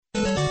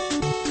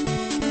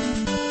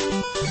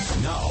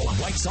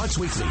White Sox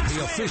Weekly,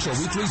 the official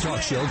weekly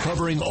talk show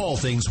covering all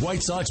things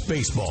White Sox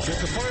baseball. Get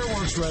the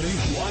fireworks ready.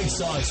 White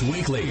Sox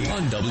Weekly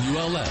on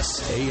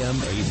WLS AM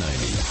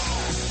 890.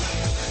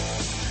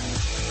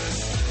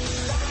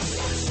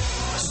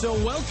 So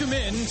welcome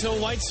in to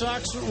White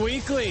Sox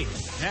Weekly.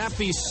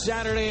 Happy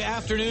Saturday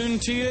afternoon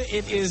to you.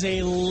 It is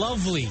a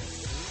lovely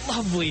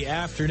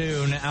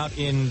afternoon out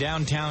in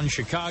downtown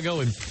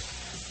Chicago and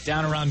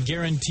down around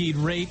Guaranteed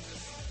Rate.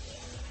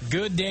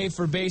 Good day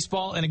for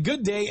baseball and a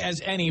good day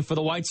as any for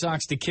the White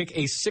Sox to kick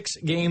a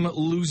 6-game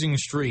losing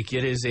streak.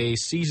 It is a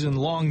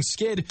season-long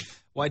skid.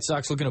 White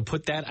Sox looking to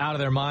put that out of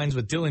their minds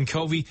with Dylan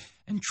Covey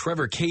and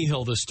Trevor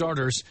Cahill, the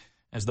starters,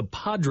 as the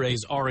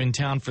Padres are in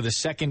town for the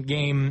second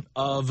game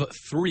of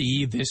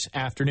 3 this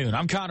afternoon.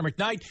 I'm Connor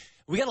McKnight.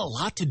 We got a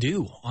lot to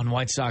do on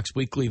White Sox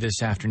Weekly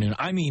this afternoon.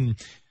 I mean,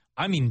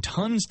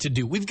 tons to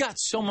do. We've got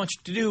so much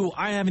to do,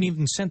 I haven't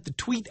even sent the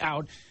tweet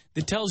out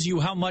that tells you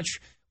how much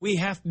we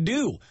have to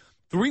do.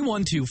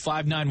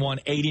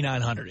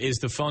 312-591-8900 is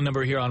the phone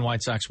number here on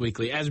White Sox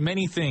Weekly. As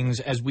many things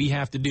as we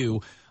have to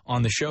do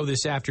on the show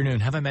this afternoon.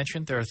 Have I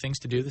mentioned there are things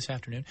to do this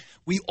afternoon?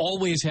 We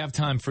always have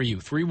time for you.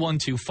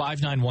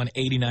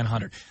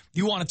 312-591-8900.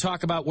 You want to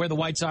talk about where the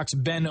White Sox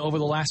have been over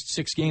the last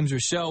 6 games or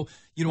so.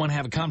 You want to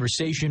have a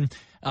conversation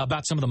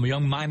about some of the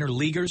young minor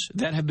leaguers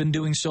that have been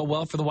doing so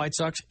well for the White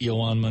Sox.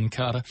 Yoan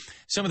Moncada.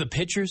 Some of the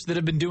pitchers that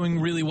have been doing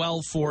really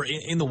well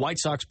in the White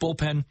Sox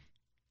bullpen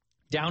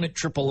down at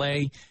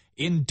AAA.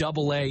 In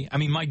AA. I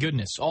mean, my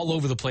goodness, all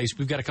over the place.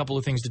 We've got a couple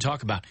of things to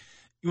talk about.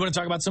 You want to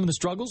talk about some of the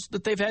struggles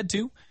that they've had,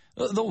 too?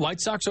 The White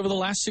Sox over the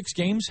last 6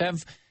 games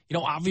have,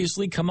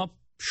 obviously come up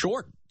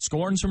short,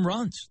 scoring some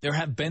runs. There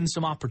have been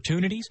some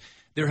opportunities.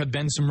 There have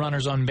been some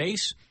runners on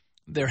base.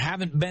 There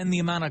haven't been the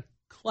amount of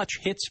clutch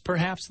hits,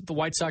 perhaps, that the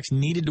White Sox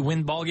needed to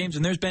win ball games.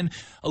 And there's been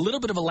a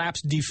little bit of a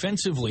lapse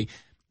defensively.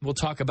 We'll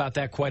talk about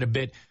that quite a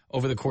bit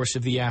over the course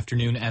of the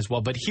afternoon as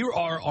well. But here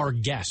are our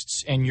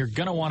guests, and you're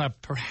going to want to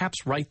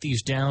perhaps write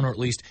these down or at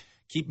least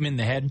keep them in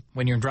the head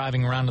when you're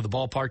driving around to the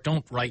ballpark.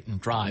 Don't write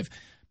and drive.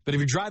 But if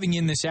you're driving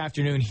in this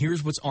afternoon,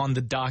 here's what's on the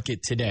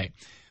docket today.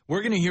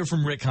 We're going to hear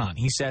from Rick Hahn.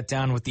 He sat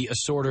down with the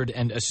assorted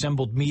and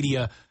assembled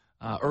media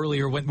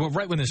earlier,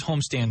 right when this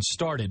homestand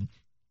started.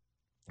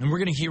 And we're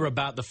going to hear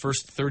about the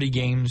first 30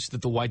 games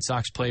that the White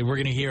Sox played. We're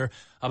going to hear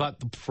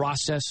about the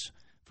process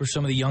for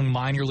some of the young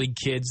minor league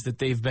kids that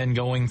they've been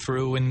going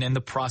through and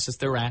the process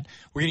they're at.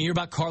 We're going to hear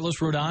about Carlos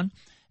Rodon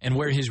and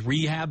where his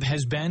rehab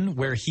has been,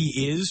 where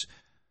he is.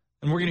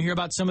 And we're going to hear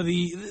about some of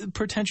the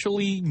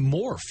potentially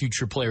more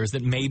future players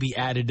that may be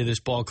added to this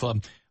ball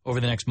club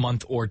over the next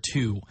month or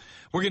 2.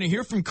 We're going to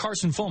hear from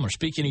Carson Fulmer,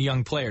 speaking of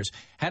young players.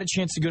 Had a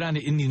chance to go down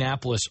to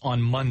Indianapolis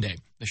on Monday.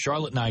 The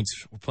Charlotte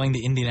Knights were playing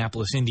the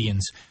Indianapolis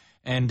Indians.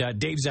 And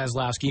Dave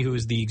Zaslowski, who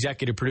is the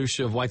executive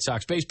producer of White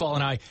Sox Baseball,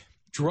 and I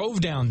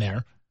drove down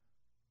there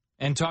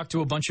and talked to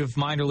a bunch of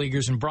minor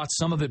leaguers and brought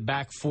some of it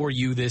back for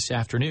you this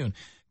afternoon.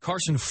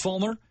 Carson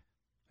Fulmer,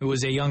 who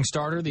is a young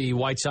starter the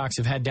White Sox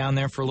have had down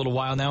there for a little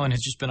while now and has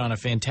just been on a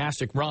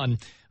fantastic run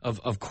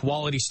of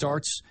quality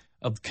starts,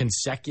 of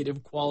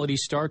consecutive quality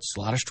starts, a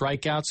lot of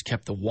strikeouts,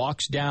 kept the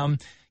walks down,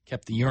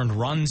 kept the earned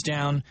runs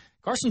down.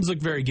 Carson's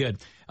looked very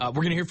good. We're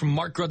going to hear from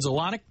Mark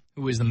Grudzielanek,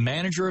 who is the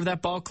manager of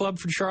that ball club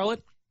for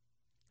Charlotte.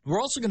 We're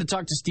also going to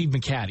talk to Steve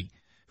McCatty,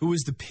 who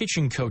is the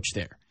pitching coach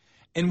there.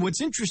 And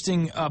what's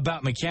interesting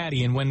about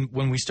McCatty, and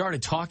when we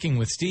started talking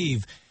with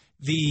Steve,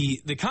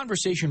 the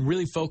conversation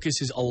really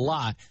focuses a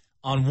lot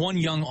on one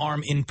young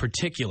arm in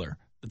particular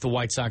that the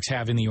White Sox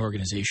have in the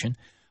organization.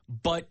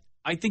 But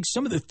I think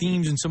some of the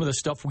themes and some of the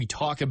stuff we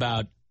talk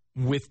about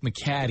with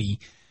McCatty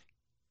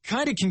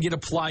kind of can get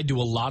applied to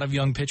a lot of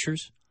young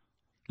pitchers.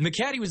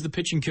 McCatty was the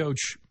pitching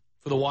coach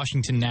for the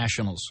Washington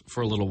Nationals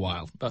for a little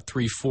while, about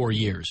 3-4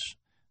 years,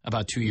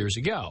 about 2 years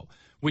ago,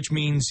 which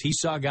means he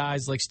saw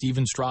guys like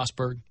Steven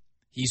Strasburg.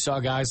 He saw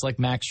guys like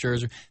Max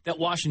Scherzer. That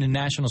Washington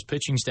Nationals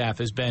pitching staff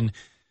has been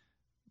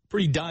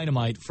pretty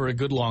dynamite for a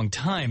good long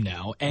time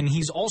now. And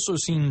he's also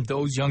seen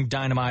those young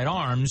dynamite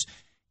arms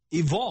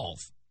evolve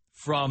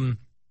from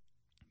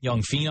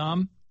young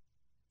phenom,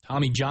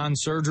 Tommy John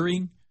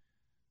surgery,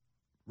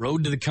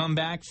 road to the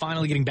comeback,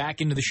 finally getting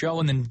back into the show,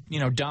 and then,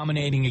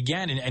 dominating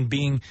again and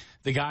being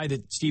the guy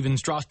that Steven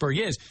Strasburg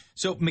is.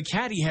 So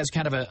McCatty has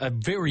kind of a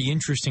very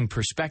interesting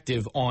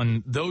perspective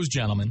on those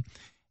gentlemen.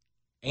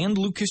 And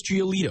Lucas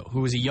Giolito,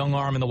 who is a young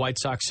arm in the White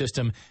Sox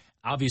system,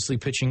 obviously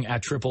pitching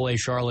at AAA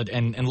Charlotte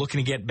and looking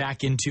to get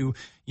back into,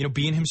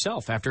 being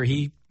himself after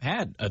he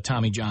had a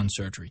Tommy John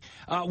surgery.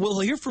 We'll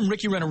hear from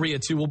Ricky Renneria,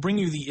 too. We'll bring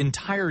you the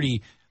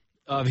entirety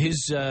of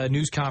his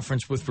news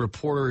conference with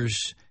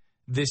reporters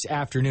this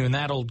afternoon.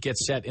 That'll get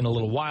set in a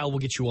little while. We'll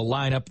get you a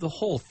lineup, the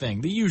whole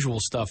thing, the usual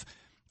stuff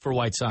for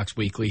White Sox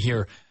Weekly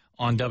here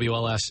on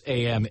WLS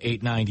AM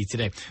 890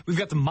 today. We've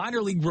got the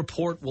minor league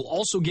report. We'll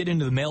also get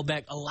into the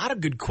mailbag. A lot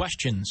of good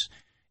questions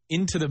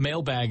into the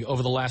mailbag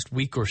over the last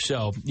week or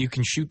so. You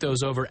can shoot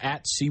those over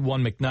at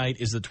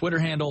C1McKnight is the Twitter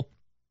handle,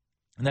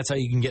 and that's how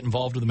you can get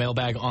involved with the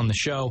mailbag on the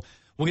show.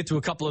 We'll get to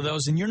a couple of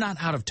those, and you're not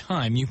out of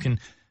time. You can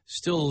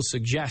still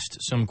suggest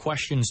some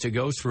questions to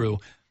go through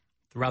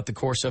throughout the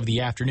course of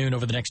the afternoon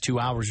over the next 2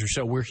 hours or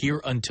so. We're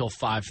here until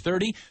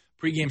 5:30.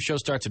 Pregame show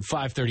starts at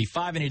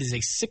 5:35, and it is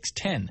a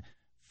 6:10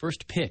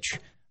 first pitch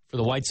for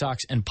the White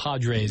Sox and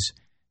Padres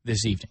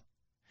this evening.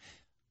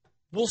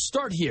 We'll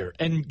start here,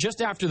 and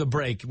just after the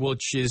break,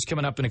 which is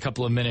coming up in a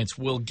couple of minutes,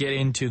 we'll get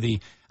into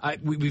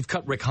we've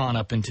cut Rick Hahn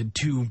up into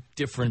two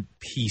different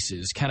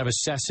pieces, kind of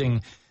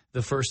assessing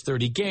the first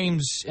 30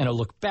 games and a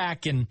look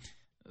back, and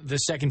the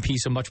second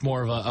piece, a much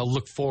more of a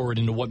look forward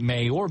into what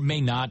may or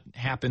may not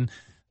happen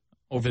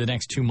over the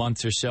next 2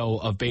 months or so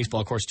of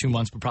baseball. Of course, 2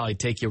 months will probably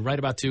take you right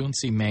about to,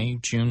 let's see, May,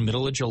 June,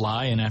 middle of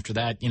July, and after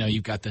that,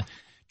 you've got the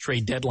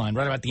trade deadline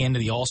right about the end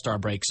of the All-Star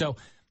break. So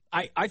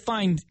I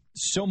find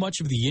so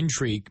much of the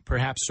intrigue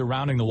perhaps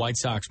surrounding the White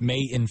Sox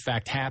may in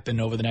fact happen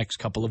over the next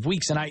couple of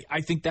weeks, and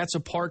I think that's a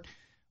part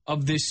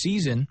of this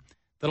season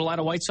that a lot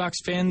of White Sox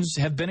fans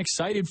have been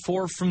excited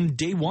for from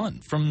day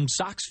one, from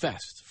Sox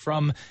Fest,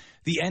 from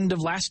the end of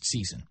last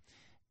season.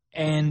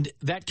 And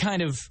that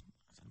kind of,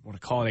 I don't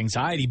want to call it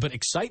anxiety, but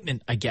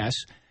excitement, I guess,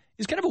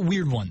 is kind of a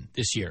weird one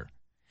this year.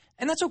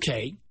 And that's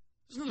okay.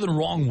 There's nothing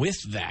wrong with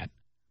that.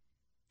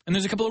 And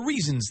there's a couple of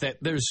reasons that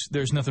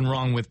there's nothing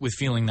wrong with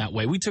feeling that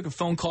way. We took a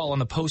phone call on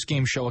the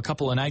postgame show a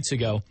couple of nights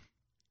ago.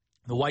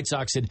 The White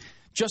Sox had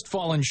just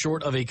fallen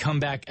short of a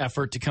comeback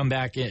effort to come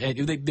back.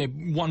 They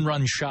one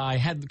run shy,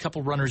 had a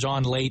couple runners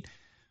on late,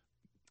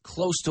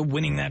 close to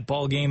winning that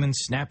ball game and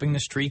snapping the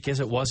streak as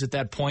it was at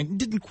that point.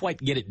 Didn't quite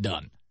get it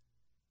done.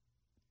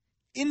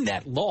 In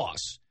that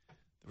loss,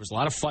 there was a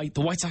lot of fight.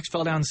 The White Sox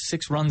fell down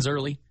 6 runs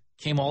early,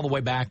 came all the way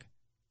back.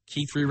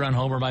 Key 3-run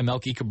homer by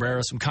Melky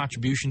Cabrera, some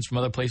contributions from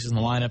other places in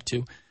the lineup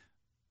too.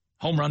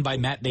 Home run by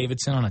Matt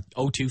Davidson on an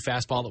 0-2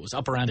 fastball that was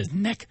up around his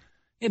neck.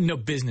 He had no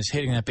business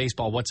hitting that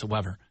baseball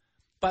whatsoever.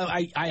 But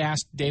I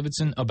asked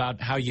Davidson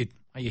about how you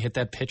hit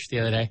that pitch the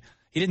other day.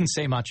 He didn't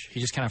say much. He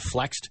just kind of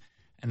flexed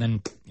and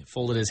then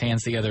folded his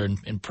hands together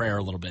in prayer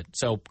a little bit.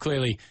 So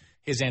clearly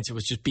his answer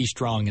was just be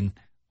strong and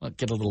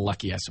get a little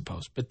lucky, I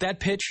suppose. But that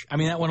pitch,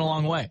 that went a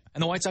long way.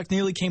 And the White Sox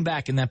nearly came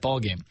back in that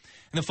ball game.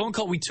 And the phone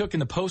call we took in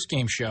the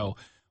postgame show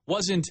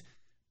wasn't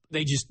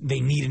they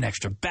need an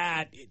extra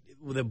bat,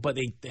 but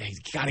they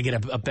got to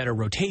get a better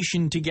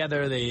rotation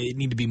together. They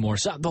need to be more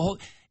solid.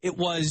 That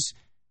was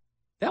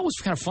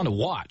kind of fun to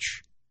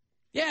watch.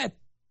 Yeah,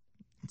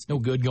 it's no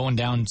good going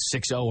down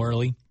 6-0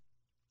 early.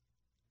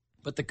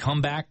 But the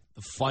comeback,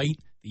 the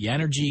fight, the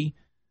energy,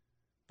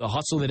 the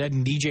hustle that Ed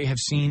and DJ have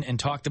seen and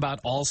talked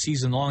about all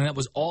season long, that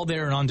was all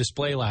there and on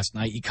display last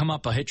night. You come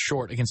up a hit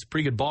short against a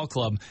pretty good ball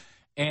club,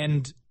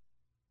 and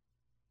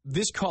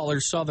this caller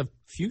saw the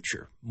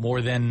future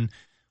more than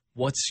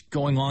what's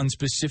going on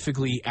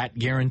specifically at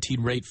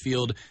Guaranteed Rate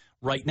Field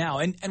right now.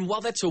 And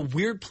while that's a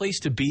weird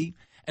place to be,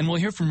 and we'll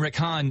hear from Rick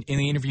Hahn in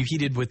the interview he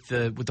did with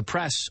the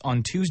press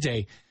on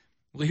Tuesday,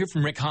 we'll hear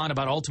from Rick Hahn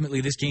about ultimately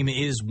this game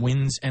is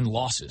wins and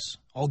losses.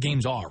 All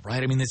games are,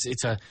 right?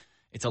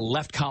 It's a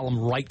left column,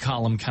 right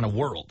column kind of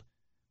world.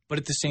 But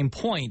at the same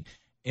point,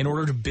 in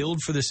order to build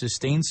for the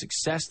sustained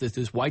success that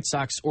this White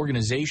Sox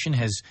organization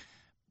has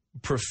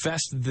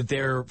professed that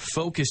they're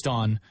focused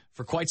on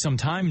for quite some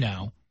time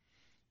now,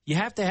 you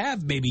have to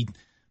have maybe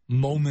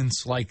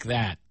moments like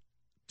that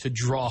to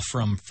draw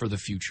from for the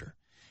future.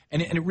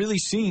 And it really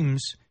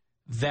seems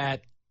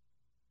that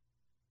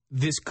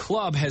this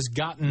club has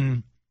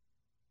gotten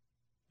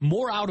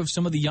more out of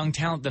some of the young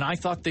talent than I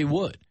thought they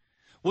would.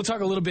 We'll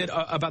talk a little bit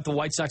about the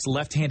White Sox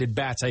left-handed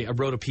bats. I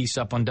wrote a piece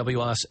up on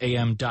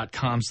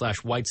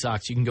WLSAM.com/White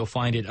Sox. You can go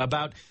find it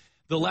about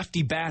the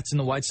lefty bats in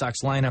the White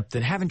Sox lineup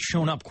that haven't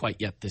shown up quite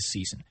yet this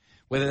season.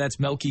 Whether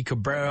that's Melky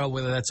Cabrera,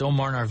 whether that's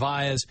Omar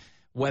Narvaez,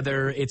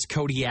 whether it's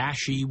Cody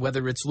Ashe,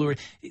 whether it's whether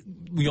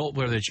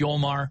it's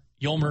Yolmer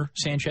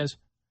Sanchez. I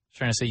was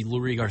trying to say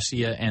Lurie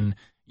Garcia and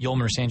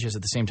Yolmer Sanchez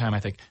at the same time,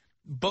 I think.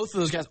 Both of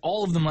those guys,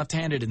 all of them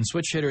left-handed and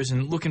switch hitters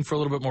and looking for a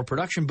little bit more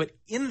production. But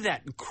in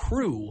that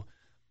crew,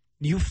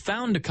 you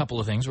found a couple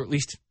of things, or at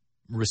least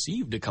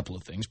received a couple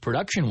of things,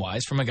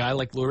 production-wise, from a guy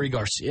like Lurie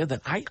Garcia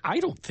that I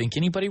don't think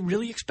anybody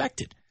really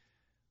expected.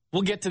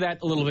 We'll get to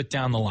that a little bit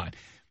down the line.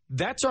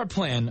 That's our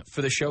plan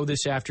for the show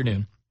this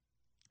afternoon.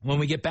 When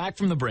we get back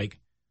from the break,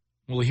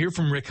 we'll hear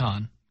from Rick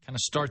Hahn, kind of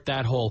start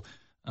that whole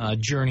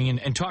journey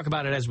and talk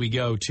about it as we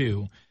go,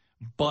 too.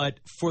 But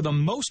for the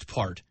most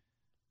part,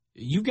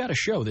 you've got a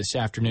show this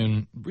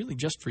afternoon really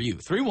just for you.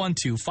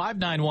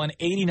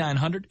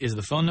 312-591-8900 is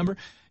the phone number.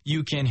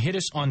 You can hit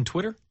us on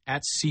Twitter,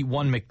 at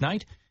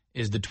C1McKnight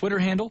is the Twitter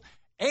handle,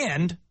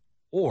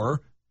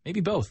 or maybe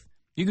both.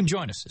 You can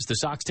join us as the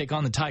Sox take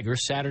on the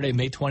Tigers Saturday,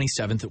 May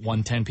 27th at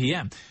 1:10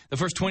 p.m. The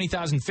first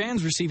 20,000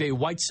 fans receive a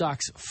White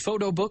Sox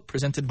photo book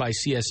presented by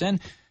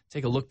CSN.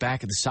 Take a look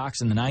back at the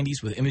Sox in the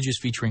 90s with images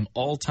featuring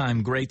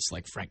all-time greats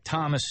like Frank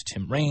Thomas,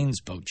 Tim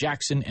Raines, Bo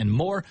Jackson, and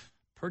more.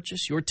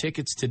 Purchase your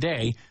tickets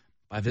today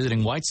by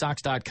visiting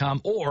whitesox.com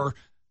or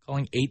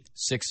calling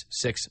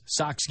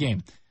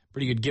 866-SOX-GAME.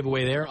 Pretty good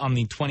giveaway there on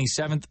the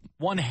 27th.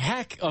 One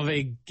heck of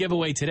a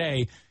giveaway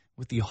today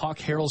with the Hawk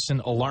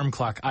Harrelson alarm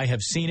clock. I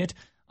have seen it.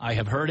 I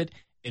have heard it.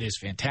 It is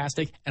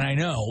fantastic. And I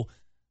know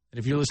that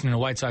if you're listening to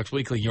White Sox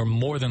Weekly, you're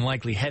more than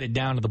likely headed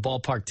down to the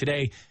ballpark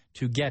today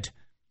to get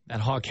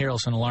that Hawk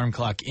Harrelson alarm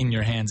clock in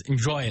your hands.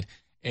 Enjoy it.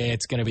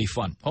 It's going to be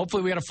fun.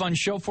 Hopefully we got a fun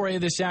show for you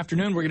this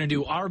afternoon. We're going to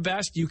do our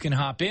best. You can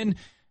hop in.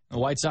 The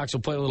White Sox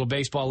will play a little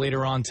baseball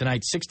later on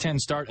tonight. 6:10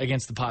 start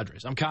against the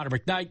Padres. I'm Connor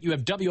McKnight. You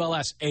have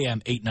WLS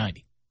AM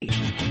 890.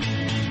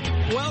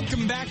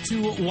 Welcome back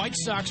to White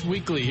Sox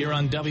Weekly here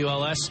on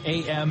WLS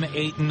AM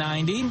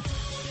 890.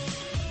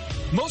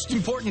 Most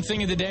important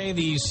thing of the day,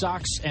 the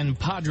Sox and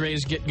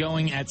Padres get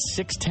going at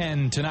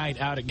 6:10 tonight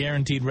out at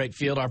Guaranteed Rate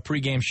Field. Our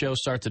pregame show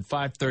starts at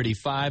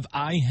 5:35.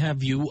 I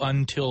have you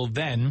until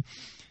then.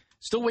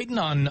 Still waiting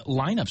on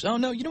lineups. Oh,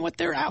 no, you know what?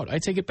 They're out. I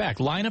take it back.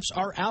 Lineups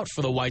are out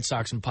for the White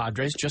Sox and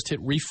Padres. Just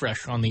hit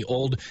refresh on the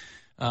old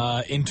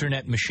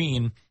internet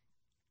machine,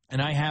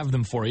 and I have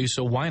them for you,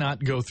 so why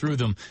not go through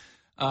them?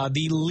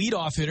 The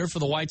leadoff hitter for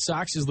the White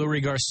Sox is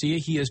Leury Garcia.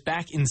 He is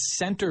back in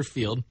center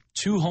field.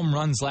 2 home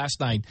runs last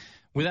night.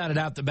 Without a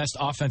doubt, the best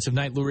offensive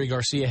night Leury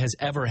Garcia has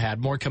ever had.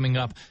 More coming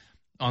up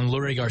on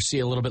Leury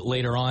Garcia a little bit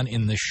later on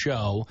in the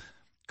show.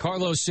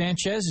 Carlos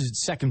Sanchez is at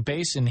second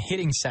base and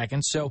hitting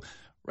second, so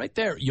right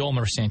there,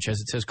 Yolmer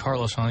Sanchez. It says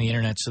Carlos on the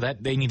internet, so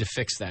that they need to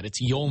fix that.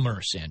 It's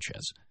Yolmer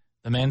Sanchez.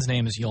 The man's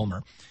name is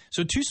Yolmer.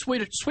 So 2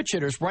 switch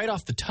hitters right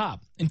off the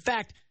top. In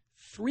fact,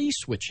 3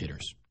 switch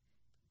hitters.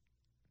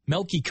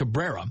 Melky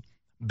Cabrera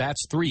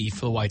bats 3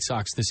 for the White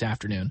Sox this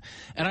afternoon.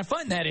 And I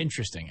find that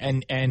interesting.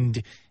 And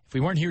if we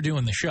weren't here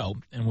doing the show,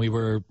 and we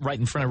were right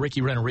in front of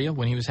Ricky Renneria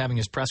when he was having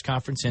his press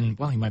conference, and,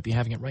 well, he might be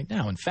having it right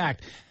now. In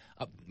fact,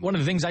 one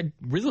of the things I'd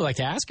really like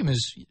to ask him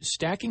is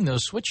stacking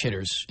those switch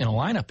hitters in a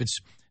lineup. It's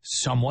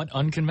somewhat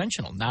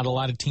unconventional. Not a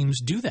lot of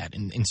teams do that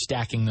in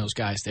stacking those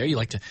guys there. You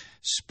like to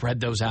spread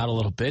those out a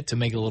little bit to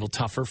make it a little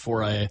tougher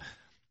for a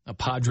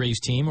Padres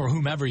team or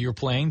whomever you're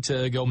playing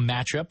to go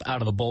match up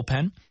out of the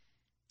bullpen.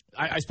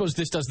 I suppose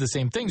this does the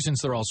same thing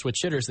since they're all switch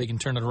hitters. They can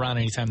turn it around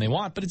anytime they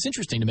want, but it's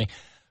interesting to me.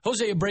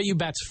 Jose Abreu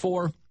bats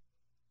 4,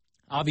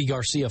 Avi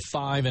Garcia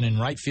 5, and in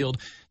right field,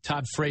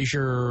 Todd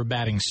Frazier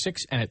batting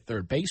 6, and at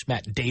third base,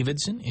 Matt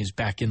Davidson is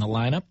back in the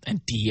lineup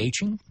and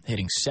DHing,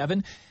 hitting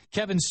 7.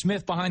 Kevin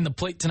Smith behind the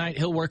plate tonight.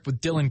 He'll work with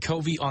Dylan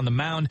Covey on the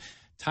mound.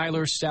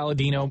 Tyler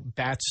Saladino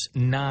bats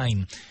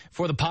 9.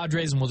 For the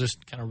Padres, and we'll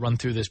just kind of run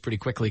through this pretty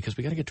quickly because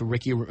we got to get to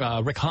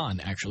Rick Hahn,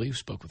 actually, who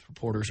spoke with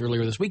reporters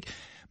earlier this week.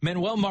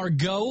 Manuel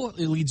Margot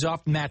leads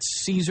off. Matt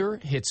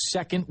Caesar hits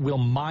second. Will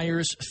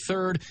Myers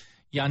third.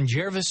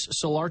 Yangervis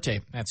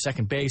Solarte at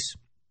second base.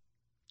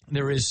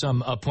 There is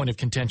some point of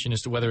contention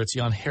as to whether it's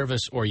Jan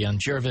Hervis or Jan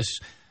Jervis.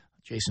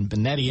 Jason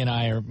Benetti and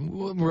I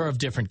we're of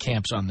different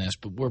camps on this,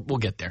 but we'll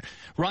get there.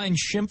 Ryan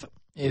Schimpf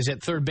is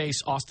at third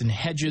base. Austin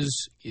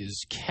Hedges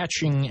is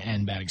catching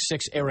and batting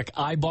 6. Eric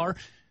Ibar,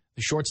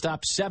 the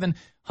shortstop, 7.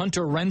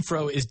 Hunter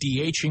Renfroe is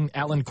DHing.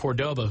 Alan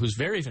Cordoba, who's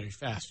very, very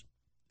fast.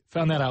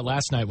 Found that out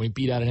last night when he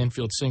beat out an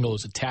infield single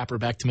as a tapper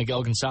back to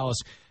Miguel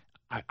Gonzalez.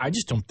 I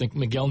just don't think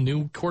Miguel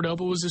knew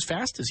Cordoba was as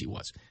fast as he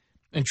was.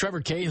 And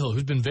Trevor Cahill,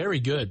 who's been very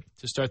good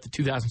to start the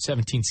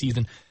 2017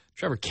 season.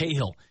 Trevor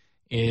Cahill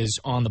is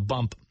on the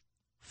bump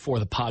for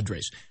the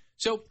Padres.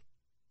 So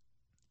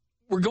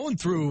we're going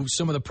through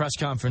some of the press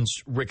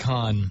conference Rick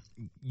Hahn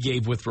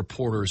gave with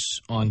reporters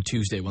on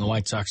Tuesday when the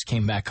White Sox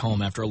came back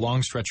home after a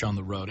long stretch on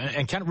the road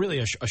and kind of really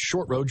a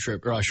short road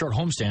trip, or a short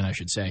homestand, I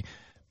should say,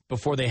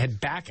 before they head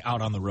back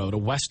out on the road, a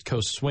West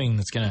Coast swing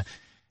that's going to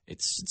 –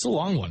 it's a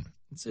long one.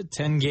 It's a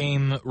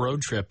 10-game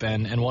road trip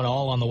and one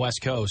all on the West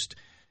Coast.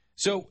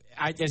 So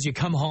as you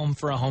come home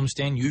for a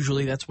homestand,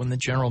 usually that's when the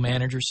general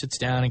manager sits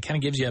down and kind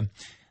of gives you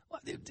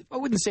 – I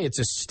wouldn't say it's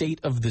a state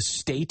of the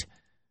state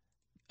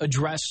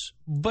address,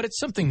 but it's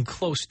something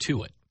close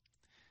to it.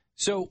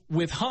 So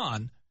with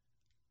Hahn,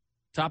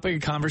 topic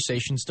of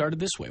conversation started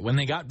this way. When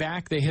they got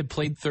back, they had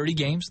played 30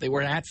 games. They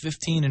were at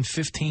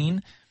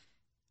 15-15.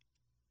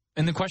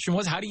 And the question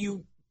was, how do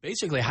you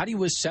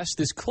assess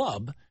this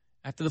club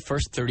after the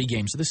first 30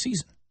 games of the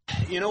season?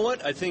 You know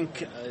what? I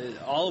think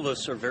all of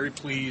us are very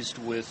pleased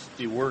with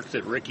the work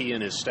that Ricky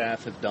and his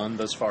staff have done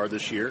thus far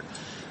this year,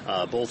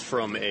 both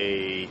from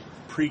a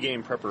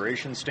pregame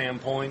preparation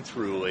standpoint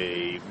through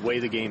a way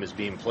the game is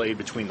being played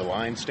between the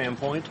lines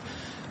standpoint,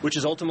 which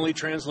is ultimately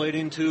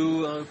translating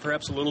to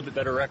perhaps a little bit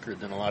better record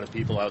than a lot of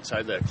people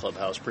outside that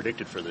clubhouse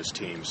predicted for this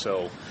team.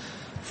 So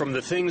from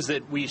the things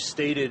that we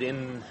stated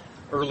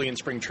early in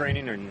spring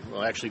training, and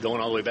actually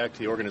going all the way back to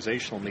the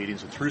organizational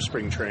meetings and through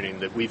spring training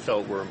that we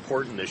felt were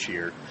important this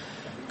year,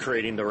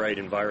 creating the right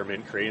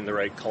environment, creating the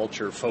right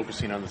culture,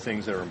 focusing on the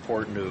things that are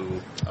important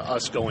to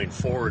us going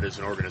forward as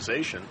an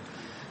organization.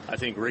 I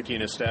think Ricky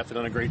and his staff have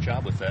done a great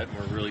job with that, and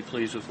we're really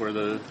pleased with where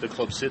the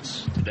club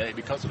sits today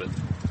because of it.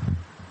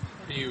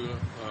 How do you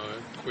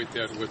equate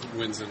that with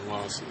wins and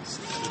losses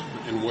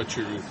and what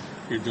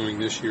you're doing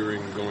this year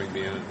and going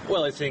beyond?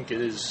 Well, I think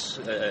it is.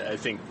 I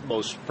think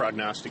most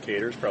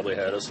prognosticators probably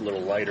had us a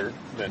little lighter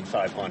than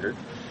 500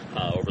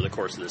 over the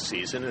course of this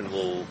season, and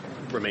we'll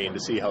remain to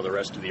see how the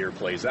rest of the year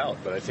plays out.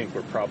 But I think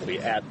we're probably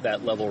at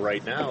that level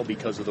right now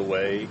because of the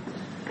way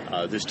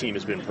This team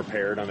has been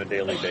prepared on a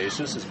daily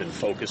basis, has been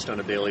focused on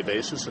a daily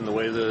basis in the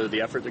way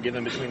the effort they're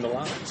giving between the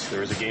lines.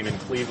 There was a game in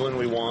Cleveland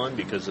we won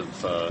because of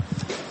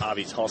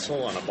Avi's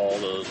hustle on a ball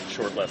to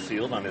short left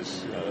field on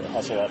his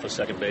hustle off of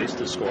second base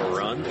to score a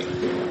run.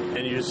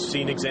 And you've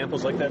seen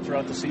examples like that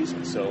throughout the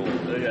season. So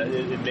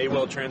it may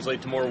well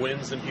translate to more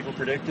wins than people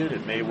predicted.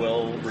 It may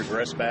well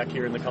regress back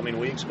here in the coming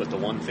weeks. But the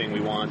one thing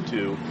we want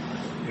to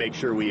make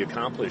sure we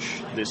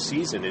accomplish this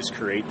season is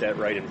create that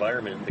right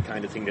environment, the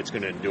kind of thing that's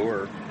going to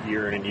endure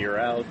year in and year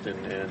out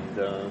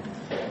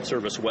and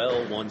serve us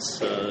well once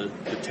the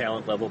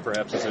talent level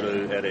perhaps is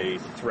at a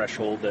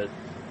threshold that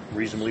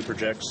reasonably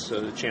projects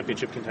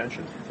championship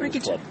contention for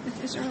this club.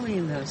 It's early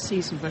in the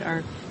season, but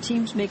are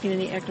teams making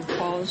any active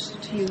calls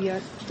to you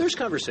yet? There's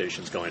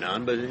conversations going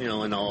on, but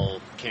in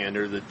all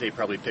candor, that they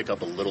probably pick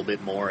up a little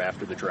bit more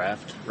after the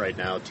draft. Right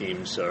now,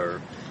 teams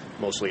are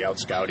mostly out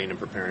scouting and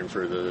preparing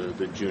for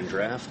the June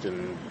draft,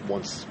 and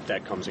once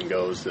that comes and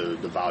goes, the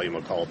volume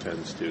of call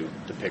tends to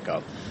pick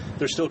up.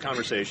 There's still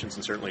conversations,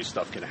 and certainly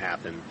stuff can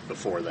happen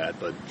before that,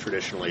 but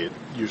traditionally it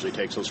usually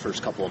takes those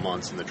first couple of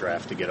months in the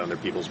draft to get under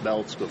people's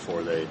belts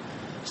before they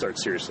start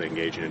seriously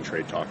engaging in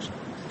trade talks.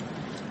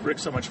 Rick,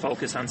 so much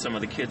focus on some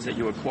of the kids that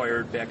you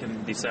acquired back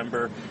in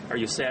December. Are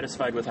you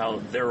satisfied with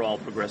how they're all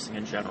progressing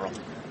in general?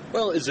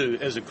 Well, as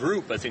a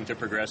group, I think they're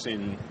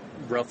progressing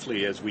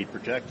roughly as we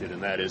projected,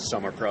 and that is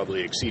some are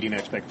probably exceeding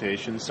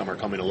expectations, some are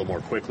coming a little more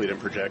quickly than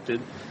projected,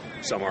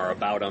 some are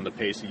about on the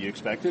pace that you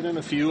expected, and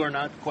a few are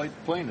not quite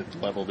playing at the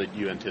level that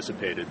you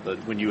anticipated. But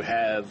when you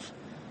have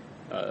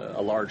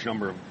a large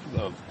number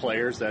of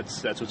players,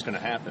 that's what's going to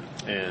happen.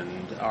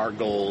 And our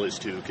goal is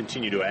to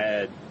continue to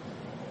add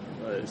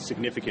a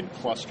significant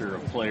cluster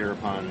of player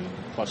upon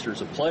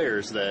clusters of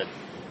players, that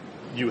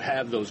you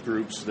have those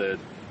groups that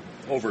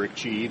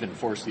overachieve and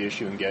force the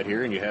issue and get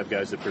here, and you have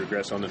guys that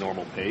progress on the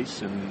normal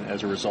pace, and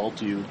as a result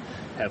you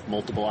have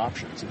multiple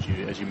options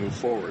as you move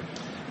forward.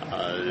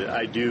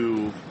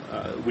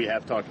 We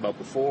have talked about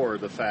before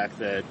the fact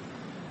that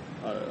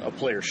a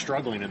player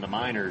struggling in the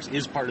minors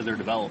is part of their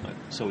development.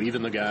 So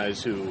even the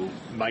guys who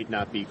might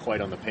not be quite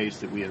on the pace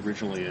that we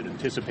originally had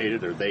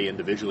anticipated, or they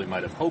individually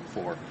might have hoped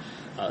for,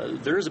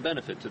 there is a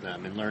benefit to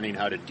them in learning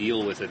how to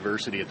deal with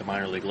adversity at the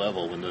minor league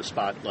level when the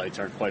spotlights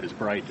aren't quite as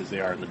bright as they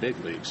are in the big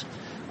leagues.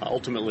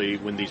 Ultimately,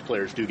 when these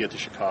players do get to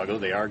Chicago,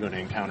 they are going to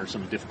encounter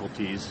some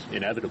difficulties,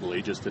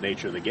 inevitably, just the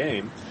nature of the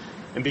game.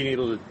 And being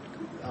able to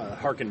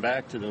harken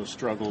back to those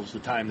struggles, the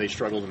time they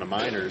struggled in the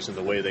minors and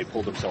the way they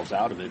pulled themselves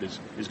out of it is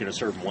going to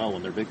serve them well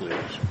when they're big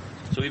leaguers.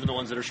 So even the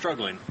ones that are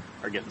struggling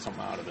are getting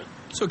something out of it.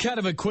 So kind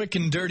of a quick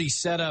and dirty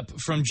setup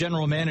from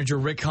general manager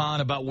Rick Hahn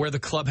about where the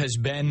club has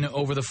been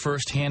over the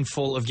first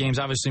handful of games.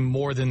 Obviously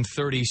more than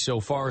 30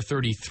 so far,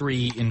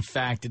 33 in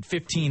fact. At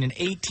 15 and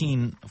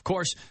 18, of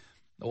course,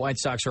 the White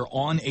Sox are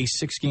on a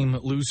 6-game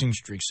losing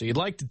streak. So you'd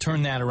like to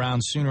turn that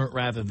around sooner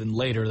rather than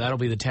later. That'll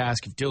be the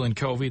task of Dylan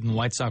Covey and the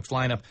White Sox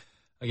lineup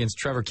against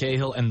Trevor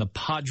Cahill and the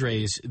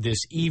Padres this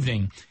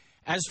evening.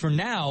 As for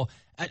now,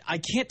 I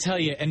can't tell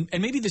you, and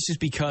maybe this is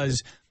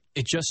because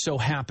it just so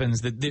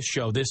happens that this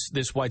show, this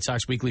White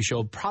Sox Weekly show,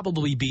 will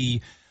probably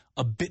be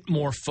a bit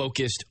more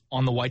focused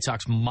on the White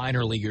Sox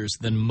minor leaguers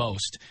than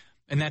most.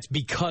 And that's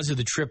because of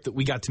the trip that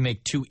we got to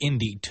make to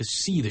Indy to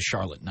see the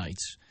Charlotte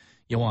Knights.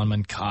 Yoan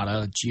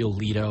Moncada,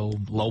 Giolito,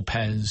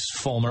 Lopez,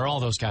 Fulmer, all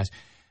those guys.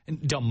 And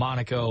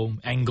Delmonico,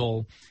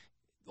 Engel,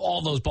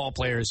 all those ball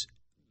players.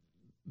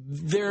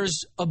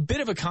 There's a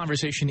bit of a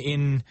conversation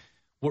in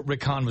what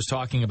Rick Hahn was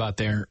talking about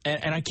there,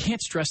 and I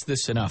can't stress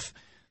this enough.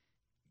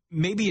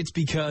 Maybe it's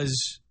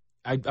because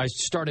I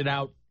started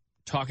out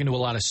talking to a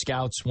lot of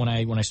scouts when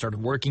I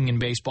started working in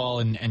baseball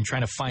and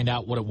trying to find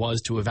out what it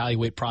was to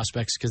evaluate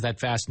prospects because that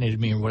fascinated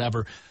me or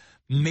whatever.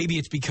 Maybe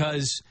it's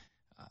because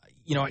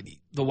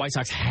the White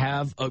Sox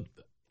have a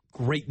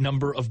great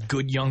number of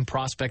good young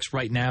prospects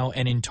right now,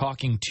 and in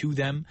talking to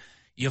them,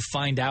 you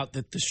find out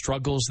that the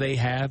struggles they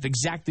have,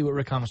 exactly what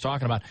Rick Hahn was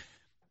talking about,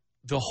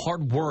 the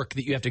hard work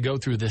that you have to go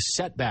through, the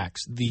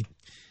setbacks,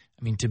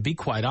 to be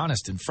quite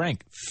honest and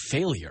frank,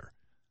 failure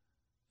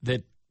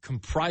that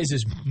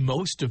comprises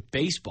most of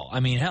baseball.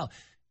 I mean, hell,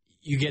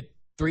 you get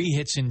 3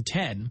 hits in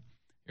 10,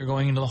 you're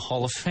going into the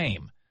Hall of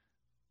Fame,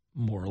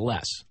 more or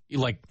less. You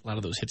like a lot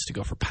of those hits to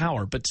go for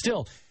power, but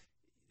still,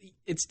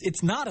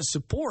 it's not a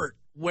sport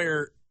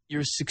where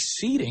you're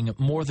succeeding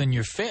more than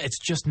you're failing. It's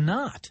just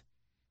not.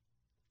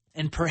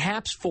 And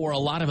perhaps for a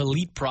lot of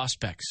elite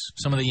prospects,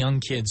 some of the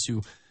young kids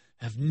who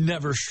have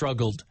never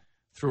struggled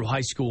through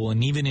high school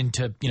and even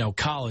into,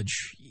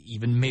 college,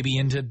 even maybe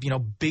into,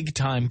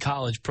 big-time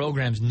college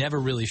programs, never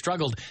really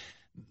struggled.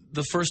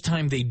 The first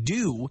time they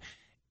do,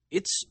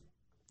 it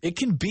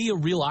can be a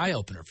real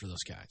eye-opener for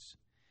those guys.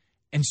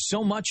 And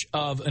so much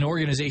of an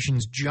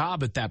organization's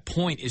job at that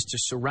point is to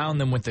surround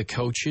them with the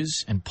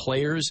coaches and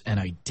players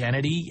and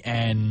identity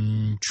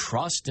and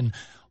trust and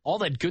all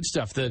that good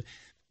stuff.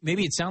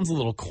 Maybe it sounds a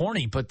little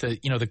corny, but the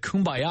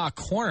kumbaya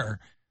corner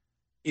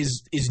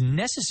is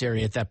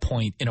necessary at that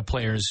point in a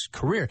player's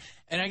career.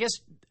 And I guess,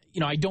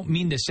 I don't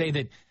mean to say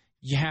that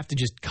you have to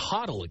just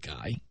coddle a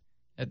guy.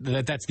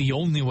 that's the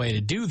only way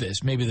to do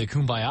this. Maybe the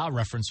Kumbaya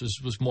reference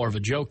was more of a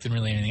joke than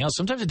really anything else.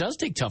 Sometimes it does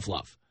take tough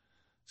love.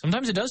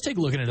 Sometimes it does take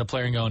looking at a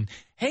player and going,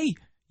 hey,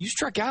 you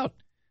struck out.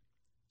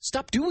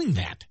 Stop doing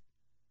that.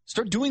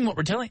 Start doing what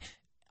we're telling.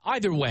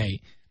 Either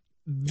way,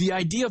 the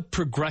idea of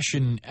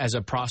progression as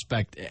a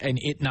prospect and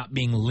it not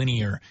being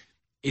linear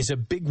is a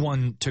big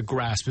one to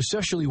grasp,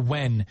 especially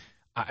when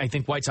I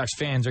think White Sox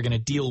fans are going to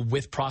deal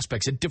with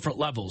prospects at different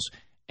levels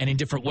and in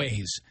different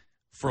ways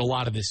for a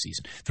lot of this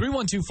season.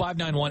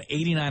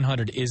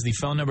 312-591-8900 is the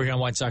phone number here on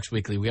White Sox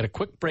Weekly. We got a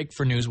quick break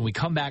for news. When we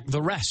come back,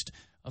 the rest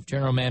of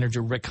General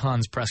Manager Rick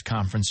Hahn's press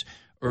conference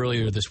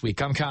earlier this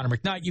week. I'm Connor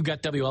McKnight. You've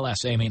got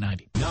WLS AM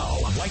 890.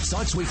 Now on White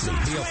Sox Weekly,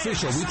 the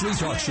official weekly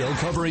talk show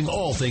covering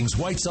all things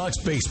White Sox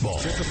baseball.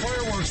 Get the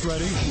fireworks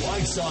ready.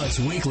 White Sox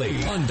Weekly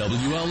on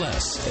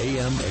WLS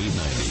AM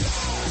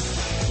 890.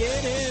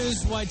 It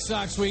is White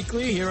Sox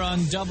Weekly here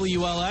on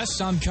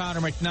WLS. I'm Connor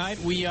McKnight.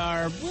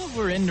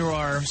 We're into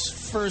our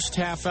first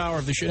half hour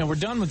of the show. No, we're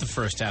done with the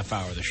first half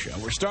hour of the show.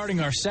 We're starting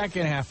our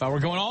second half hour.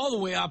 We're going all the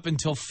way up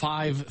until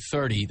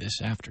 5:30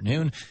 this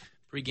afternoon.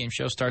 Pre-game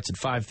show starts at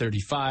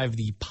 5:35.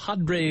 The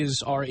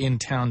Padres are in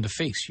town to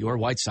face your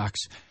White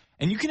Sox.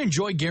 And you can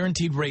enjoy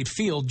Guaranteed Rate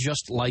Field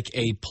just like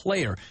a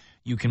player.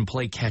 You can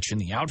play catch in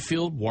the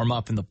outfield, warm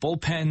up in the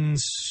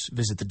bullpens,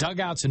 visit the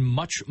dugouts, and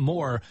much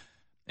more.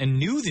 And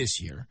new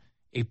this year,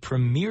 a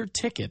premier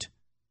ticket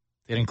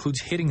that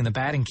includes hitting in the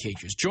batting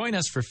cages. Join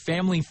us for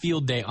Family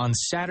Field Day on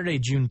Saturday,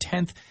 June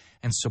 10th,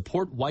 and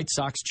support White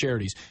Sox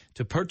charities.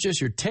 To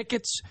purchase your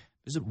tickets,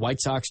 visit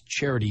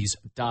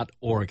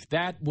whitesoxcharities.org.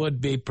 That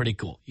would be pretty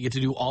cool. You get to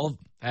do all of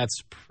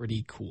that's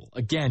pretty cool.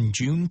 Again,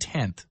 June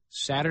 10th,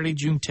 Saturday,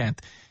 June 10th,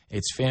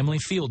 it's Family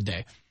Field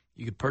Day.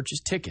 You could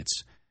purchase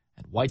tickets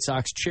at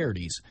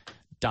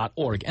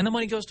whitesoxcharities.org. And the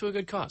money goes to a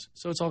good cause.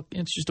 So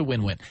it's just a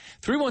win-win.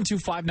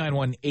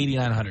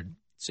 312-591-8900.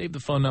 Save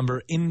the phone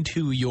number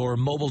into your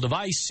mobile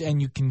device,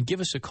 and you can give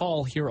us a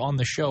call here on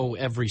the show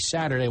every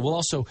Saturday. We'll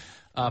also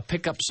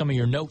pick up some of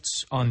your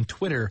notes on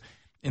Twitter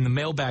in the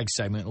mailbag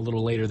segment a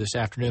little later this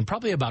afternoon.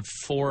 Probably about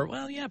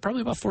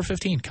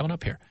 4:15 coming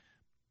up here.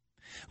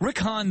 Rick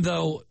Hahn,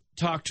 though,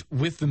 talked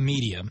with the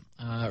media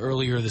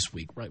earlier this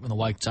week, right when the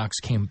White Sox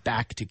came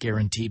back to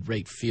Guaranteed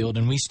Rate Field.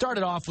 And we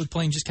started off with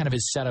playing just kind of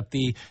his setup,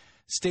 the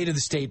State of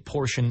the State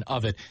portion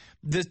of it.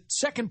 The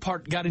second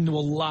part got into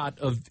a lot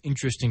of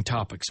interesting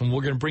topics, and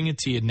we're going to bring it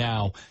to you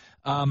now.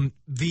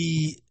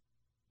 The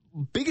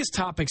biggest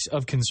topics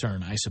of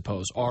concern, I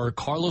suppose, are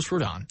Carlos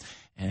Rodon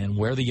and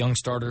where the young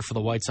starter for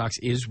the White Sox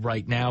is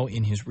right now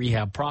in his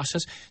rehab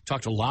process.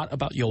 Talked a lot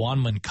about Yoan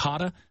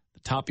Moncada, the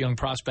top young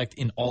prospect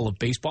in all of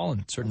baseball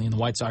and certainly in the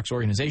White Sox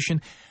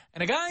organization,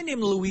 and a guy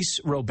named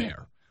Luis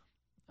Robert.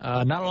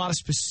 Not a lot of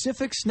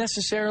specifics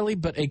necessarily,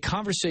 but a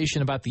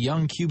conversation about the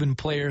young Cuban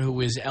player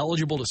who is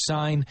eligible to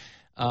sign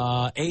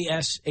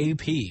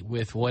ASAP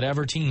with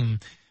whatever team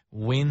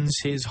wins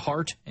his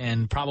heart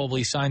and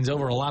probably signs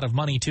over a lot of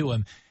money to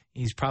him.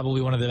 He's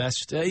probably one of the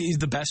best. He's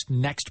the best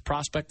next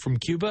prospect from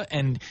Cuba,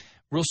 and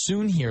real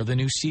soon here, the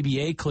new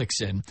CBA clicks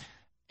in,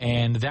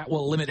 and that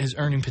will limit his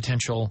earning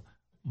potential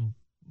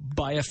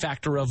by a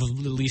factor of at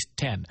least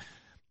 10.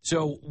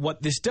 So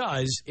what this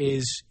does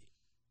is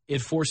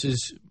it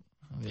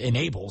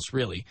enables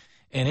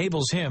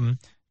him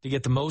to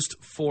get the most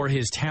for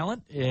his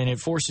talent, and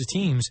it forces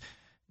teams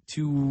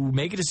to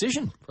make a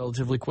decision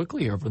relatively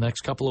quickly over the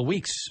next couple of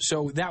weeks.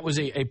 So that was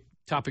a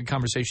topic of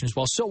conversation as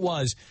well. So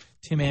was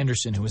Tim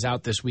Anderson, who was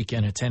out this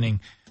weekend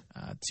attending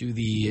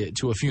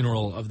to a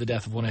funeral of the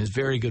death of one of his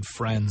very good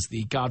friends,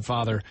 the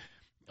godfather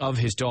of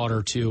his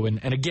daughter, too.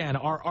 And again,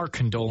 our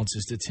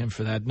condolences to Tim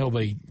for that.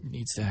 Nobody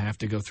needs to have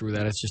to go through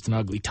that. It's just an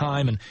ugly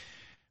time, and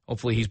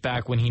hopefully he's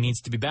back when he needs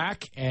to be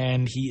back,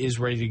 and he is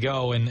ready to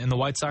go, and the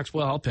White Sox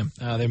will help him.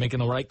 They're making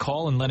the right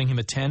call and letting him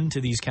attend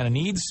to these kind of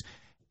needs,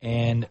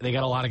 and they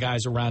got a lot of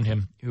guys around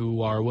him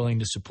who are willing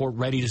to support,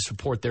 ready to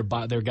support their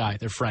guy,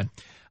 their friend.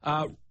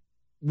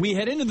 We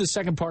head into the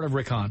second part of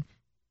Rick Hahn,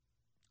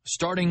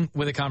 starting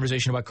with a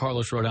conversation about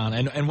Carlos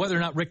Rodon and whether or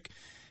not Rick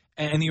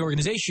and the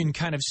organization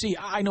kind of see.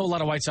 I know a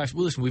lot of White Sox,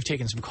 well, listen, we've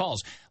taken some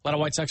calls. A lot of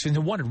White Sox fans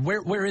have wondered,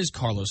 where is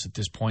Carlos at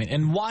this point?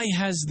 And why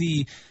has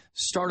the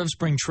start of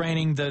spring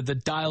training, the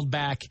dialed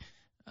back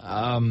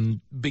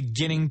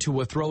beginning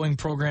to a throwing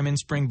program in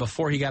spring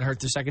before he got hurt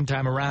the second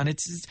time around,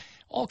 it's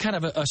all kind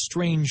of a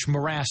strange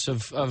morass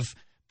of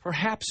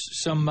perhaps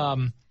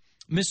some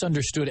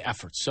misunderstood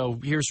efforts. So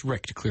here's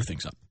Rick to clear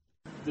things up.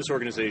 This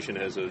organization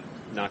has a,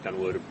 knock on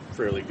wood, a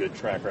fairly good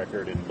track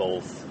record in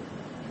both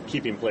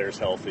keeping players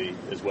healthy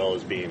as well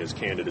as being as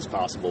candid as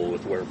possible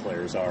with where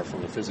players are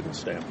from a physical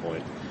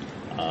standpoint.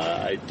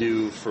 I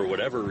do, for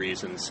whatever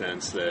reason,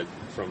 sense that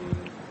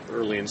from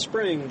early in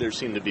spring there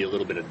seemed to be a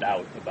little bit of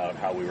doubt about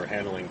how we were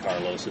handling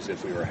Carlos, as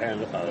if we were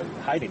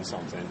hiding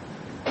something.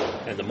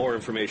 And the more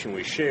information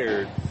we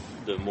shared,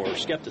 the more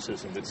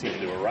skepticism that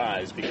seemed to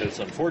arise, because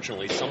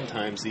unfortunately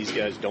sometimes these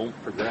guys don't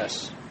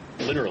progress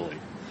literally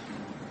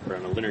or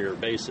on a linear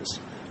basis.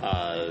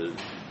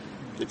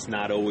 it's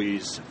not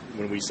always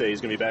when we say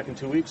he's going to be back in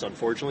 2 weeks.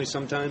 Unfortunately,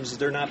 sometimes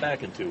they're not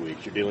back in 2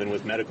 weeks. You're dealing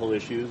with medical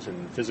issues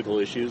and physical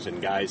issues,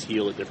 and guys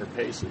heal at different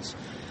paces.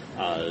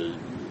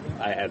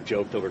 I have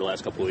joked over the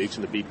last couple of weeks,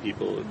 and the beat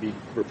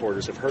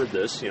reporters have heard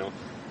this.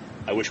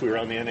 I wish we were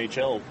on the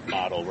NHL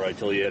model where I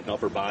tell you had an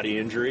upper body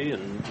injury,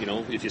 and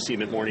if you see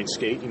him at morning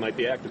skate, he might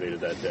be activated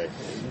that day.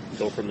 And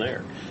go from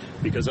there,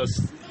 because us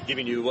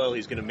giving you, well,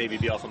 he's going to maybe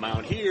be off a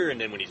mound here, and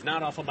then when he's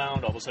not off a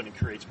mound, all of a sudden it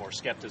creates more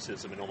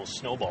skepticism and almost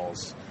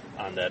snowballs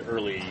on that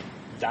early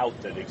doubt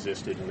that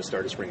existed in the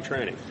start of spring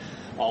training.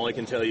 All I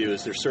can tell you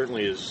is there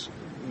certainly is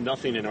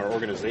nothing in our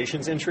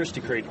organization's interest to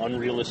create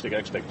unrealistic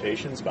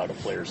expectations about a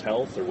player's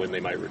health or when they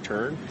might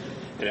return.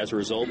 And as a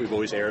result, we've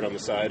always erred on the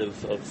side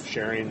of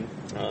sharing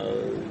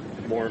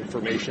more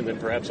information than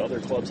perhaps other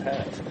clubs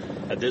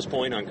have. At this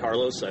point on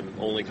Carlos, I'm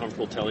only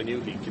comfortable telling you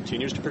he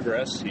continues to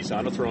progress. He's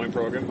on a throwing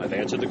program. I've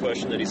answered the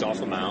question that he's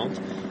off a mound.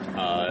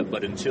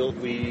 But until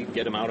we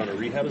get him out on a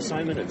rehab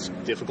assignment, it's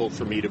difficult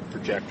for me to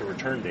project a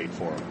return date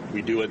for him.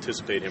 We do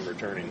anticipate him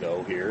returning,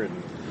 though, here,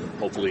 and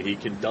hopefully he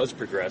does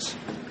progress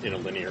in a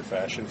linear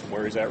fashion from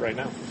where he's at right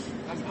now.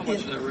 How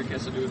much of that, Rick,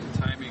 has to do with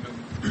the timing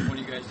of when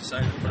you guys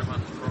decided to put him on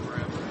the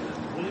program?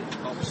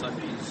 All of a sudden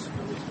he's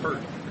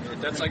hurt.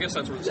 I guess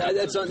that's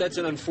what that's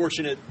an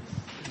unfortunate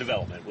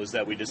development, was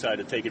that we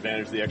decided to take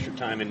advantage of the extra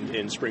time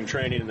in spring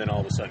training, and then all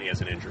of a sudden he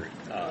has an injury.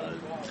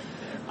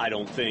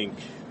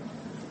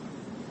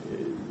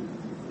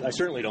 I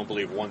certainly don't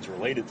believe one's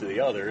related to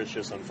the other. It's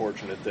just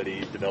unfortunate that he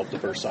developed a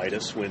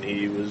bursitis when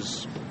he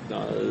was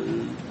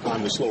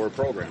on the slower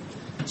program.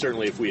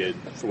 Certainly if we had,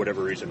 for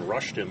whatever reason,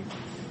 rushed him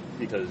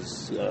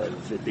because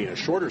of it being a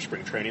shorter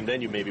spring training,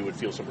 then you maybe would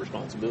feel some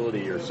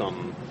responsibility or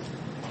some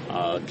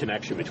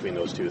connection between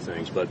those two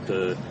things. But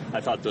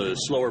I thought the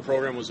slower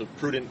program was a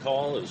prudent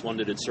call. It was one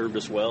that had served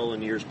us well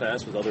in years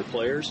past with other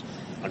players.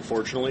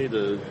 Unfortunately,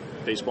 the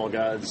baseball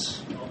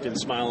gods didn't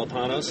smile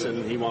upon us,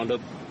 and he wound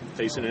up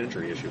facing an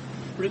injury issue.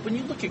 Rick, when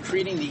you look at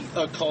creating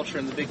the culture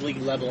in the big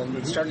league level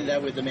and starting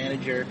that with the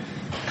manager,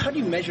 how do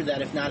you measure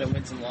that if not in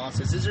wins and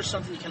losses? Is there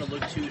something you kind of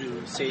look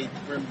to say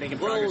we're making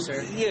progress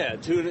there? Yeah,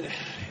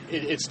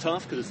 it's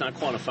tough because it's not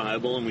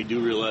quantifiable, and we do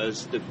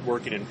realize that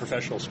working in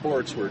professional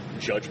sports, we're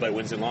judged by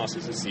wins and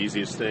losses. It's the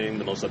easiest thing,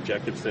 the most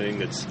objective thing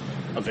that's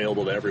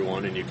available to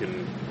everyone, and you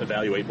can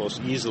evaluate most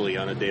easily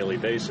on a daily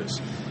basis.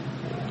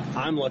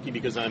 I'm lucky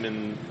because I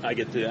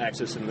get the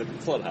access in the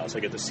clubhouse.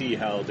 I get to see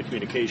how the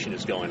communication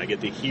is going. I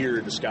get to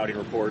hear the scouting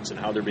reports and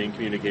how they're being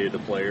communicated to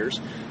players.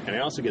 And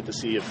I also get to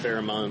see a fair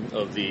amount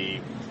of the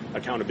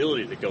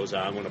accountability that goes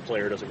on when a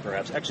player doesn't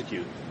perhaps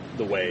execute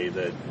the way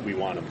that we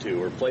want them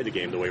to or play the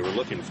game the way we're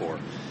looking for.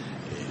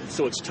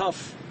 So it's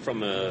tough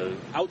from an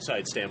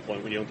outside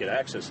standpoint when you don't get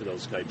access to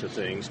those types of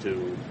things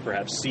to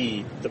perhaps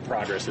see the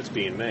progress that's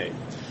being made.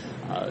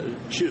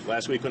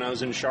 Last week when I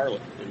was in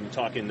Charlotte and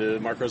talking to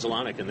Mark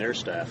Rosalonic and their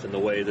staff and the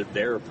way that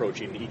they're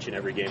approaching each and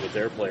every game with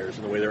their players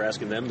and the way they're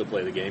asking them to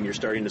play the game, you're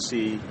starting to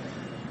see,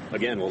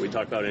 again, what we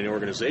talked about in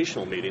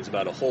organizational meetings,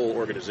 about a whole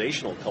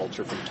organizational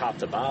culture from top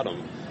to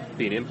bottom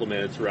being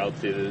implemented throughout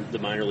the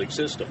minor league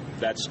system.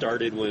 That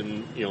started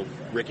when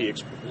Ricky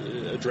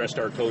addressed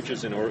our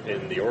coaches in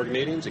the org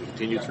meetings and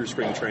continued through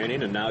spring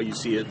training, and now you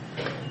see it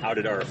out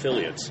at our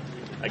affiliates.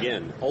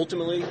 Again,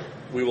 ultimately,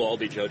 we will all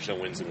be judged on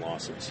wins and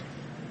losses.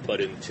 But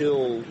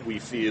until we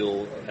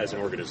feel, as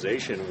an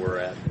organization, we're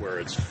at where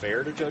it's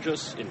fair to judge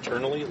us,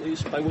 internally at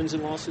least, by wins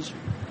and losses,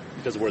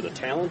 because of where the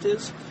talent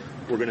is,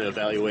 we're going to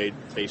evaluate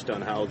based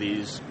on how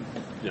these,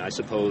 I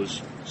suppose,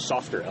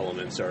 softer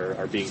elements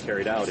are being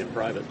carried out in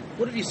private.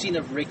 What have you seen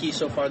of Ricky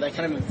so far that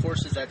kind of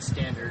enforces that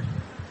standard?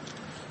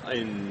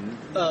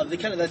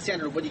 That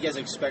standard of what you guys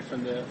expect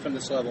from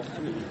this level.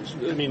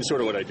 I mean,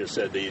 sort of what I just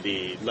said,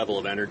 the level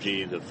of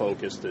energy, the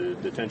focus, the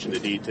attention to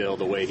detail,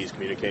 the way he's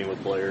communicating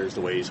with players,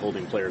 the way he's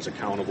holding players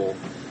accountable,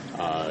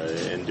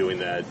 and doing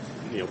that,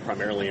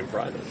 primarily in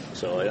private.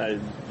 So,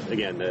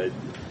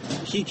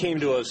 he came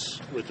to us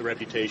with the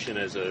reputation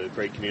as a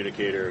great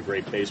communicator, a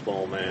great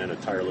baseball man, a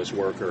tireless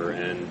worker,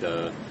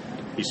 and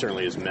he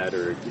certainly has met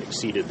or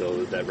exceeded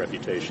that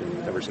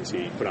reputation ever since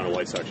he put on a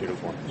White Sox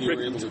uniform. You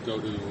were able to go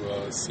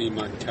to see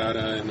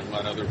Moncada and a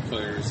lot of other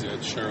players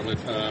at Charlotte.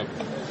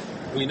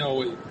 We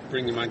know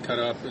bringing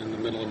Moncada up in the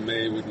middle of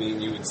May would mean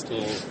you would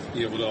still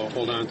be able to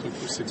hold on to him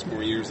for 6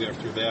 more years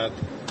after that.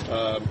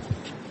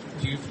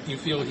 Do you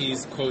feel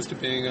he's close to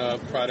being a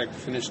product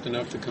finished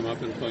enough to come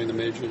up and play in the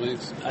major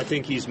leagues? I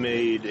think he's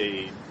made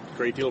a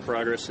great deal of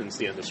progress since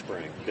the end of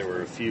spring. There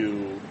were a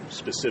few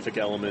specific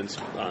elements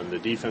on the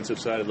defensive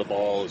side of the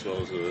ball, as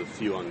well as a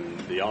few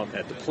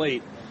at the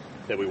plate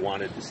that we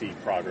wanted to see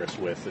progress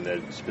with, and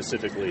that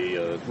specifically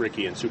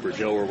Ricky and Super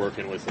Joe were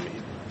working with him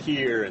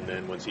here, and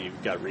then once he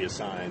got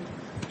reassigned,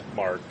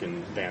 Mark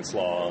and Vance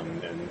Law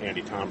and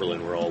Andy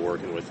Tomberlin were all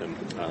working with him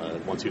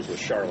once he was with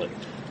Charlotte.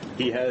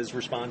 He has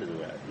responded to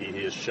that.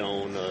 He has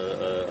shown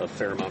a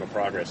fair amount of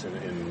progress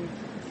in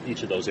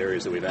each of those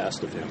areas that we've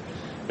asked of him.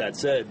 That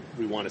said,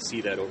 we want to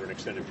see that over an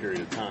extended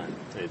period of time.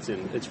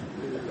 It's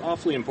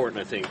awfully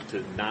important, I think,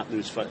 to not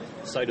lose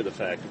sight of the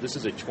fact that this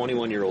is a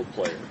 21-year-old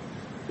player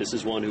This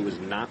is one who was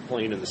not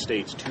playing in the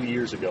States 2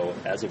 years ago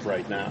as of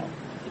right now.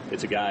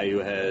 It's a guy who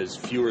has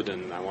fewer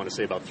than, I want to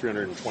say, about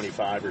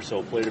 325 or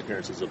so plate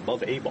appearances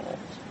above A-ball.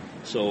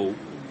 So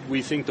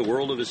we think the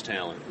world of his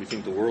talent. We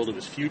think the world of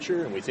his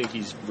future, and we think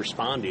he's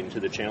responding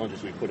to the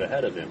challenges we put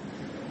ahead of him.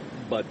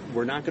 But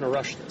we're not going to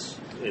rush this.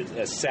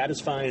 As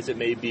satisfying as it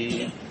may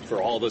be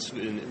for all of us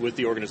with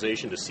the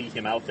organization to see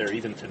him out there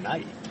even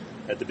tonight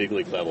at the big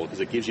league level, because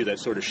it gives you that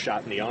sort of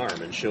shot in the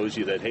arm and shows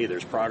you that, hey,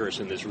 there's progress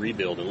in this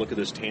rebuild, and look at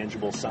this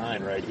tangible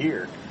sign right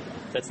here.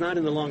 That's not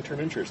in the long-term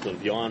interest of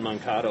Yoan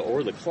Moncada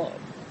or the club.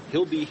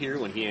 He'll be here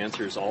when he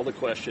answers all the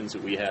questions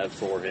that we have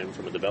for him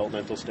from a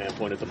developmental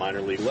standpoint at the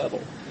minor league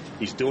level.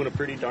 He's doing a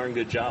pretty darn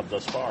good job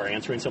thus far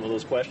answering some of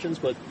those questions,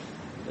 but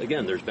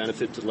again, there's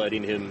benefit to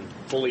letting him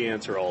fully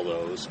answer all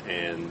those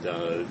and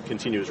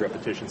continue his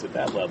repetitions at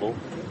that level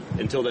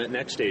until that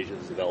next stage of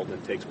his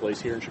development takes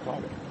place here in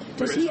Chicago.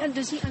 Does he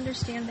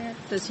understand that?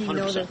 Does he 100%.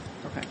 Know that?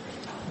 Okay.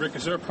 Rick,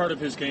 is there a part of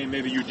his game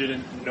maybe you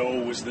didn't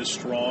know was this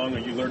strong? Are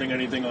you learning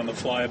anything on the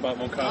fly about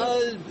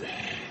Moncada?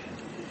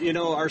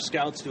 Our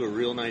scouts do a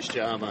real nice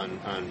job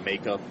on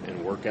makeup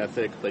and work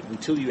ethic, but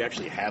until you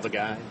actually have a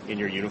guy in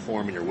your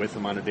uniform and you're with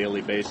him on a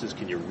daily basis,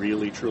 can you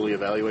really, truly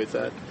evaluate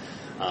that?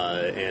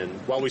 And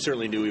while we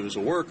certainly knew he was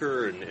a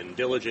worker and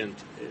diligent,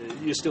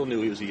 you still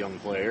knew he was a young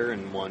player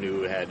and one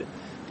who had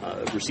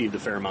received a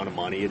fair amount of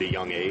money at a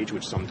young age,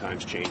 which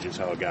sometimes changes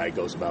how a guy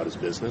goes about his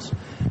business.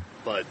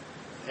 But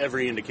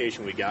every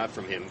indication we got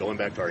from him, going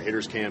back to our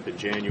hitters camp in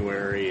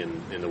January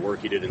and the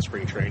work he did in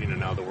spring training and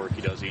now the work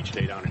he does each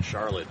day down in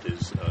Charlotte,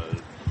 is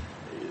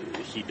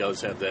he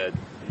does have that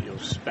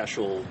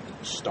special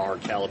star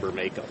caliber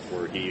makeup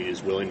where he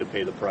is willing to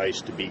pay the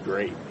price to be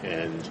great.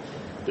 And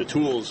the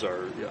tools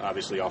are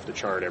obviously off the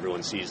chart.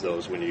 Everyone sees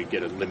those when you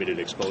get a limited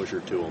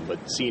exposure to them.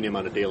 But seeing him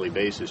on a daily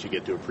basis, you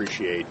get to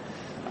appreciate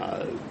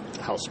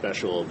how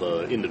special of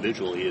an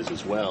individual he is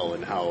as well,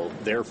 and how,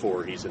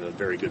 therefore, he's in a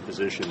very good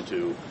position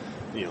to,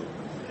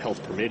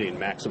 health permitting,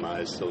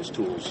 maximize those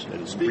tools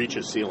and reach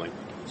his ceiling.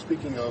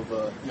 Speaking of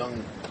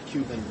young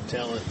Cuban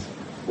talent,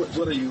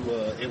 what are you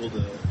able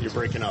to... You're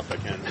breaking up, I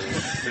can't.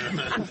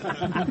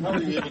 How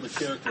are you able to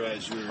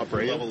characterize your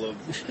level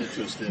of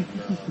interest in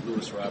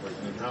Luis Robert,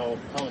 and how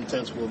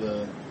intense will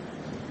the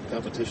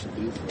competition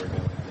be for a guy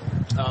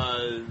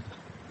like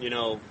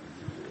that?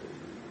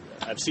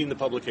 I've seen the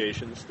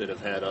publications that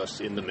have had us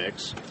in the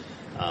mix.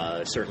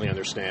 I certainly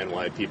understand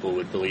why people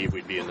would believe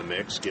we'd be in the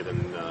mix,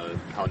 given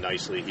how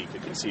nicely he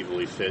could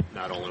conceivably fit,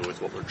 not only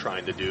with what we're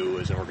trying to do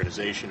as an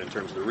organization in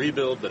terms of the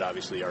rebuild, but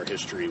obviously our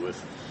history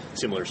with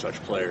similar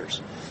such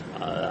players.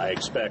 I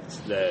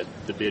expect that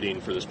the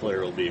bidding for this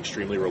player will be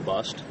extremely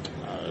robust.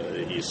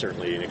 He's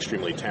certainly an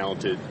extremely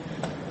talented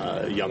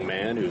young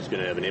man who's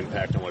going to have an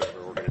impact on whatever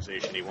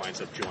organization he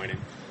winds up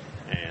joining.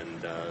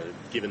 And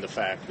given the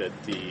fact that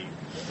the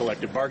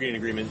collective bargaining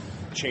agreement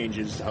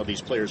changes how these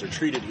players are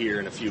treated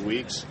here in a few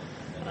weeks,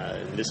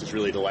 this is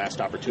really the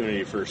last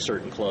opportunity for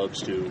certain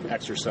clubs to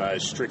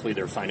exercise strictly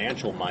their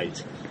financial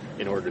might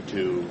in order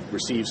to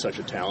receive such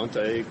a talent.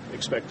 I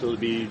expect there to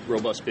be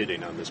robust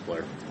bidding on this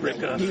player. Rick,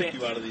 take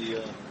you out of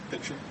the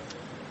picture?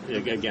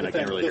 Again, I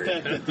can't really hear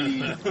you.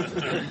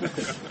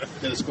 That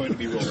it's going to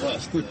be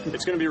robust.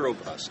 It's going to be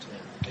robust.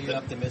 Yeah. Are you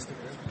optimistic,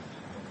 Rick?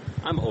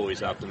 I'm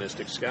always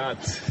optimistic,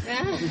 Scott.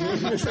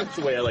 That's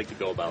the way I like to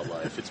go about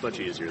life. It's much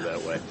easier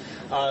that way.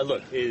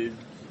 Look,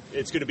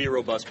 it's going to be a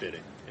robust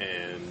bidding,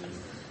 and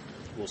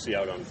we'll see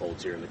how it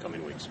unfolds here in the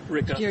coming weeks.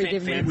 Rick, look.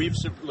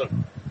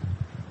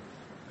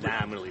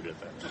 I'm going to leave it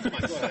at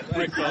that.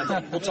 Rick,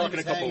 we'll talk in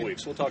a couple of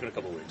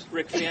weeks.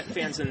 Rick,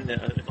 fans and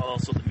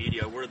also the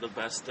media, we're the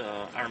best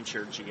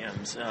armchair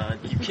GMs.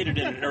 You kidded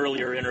in an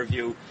earlier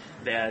interview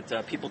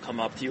that people come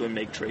up to you and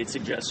make trade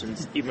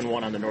suggestions, even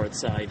one on the north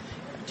side.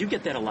 Do you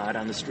get that a lot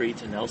on the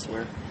street and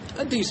elsewhere?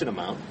 A decent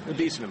amount.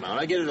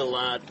 I get it a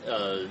lot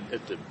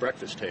at the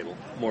breakfast table,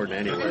 more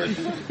than anywhere.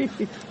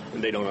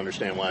 And they don't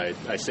understand why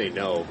I say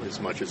no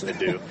as much as I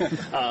do.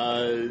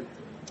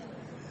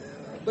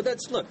 But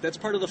that's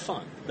part of the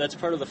fun. That's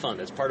part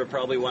of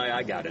probably why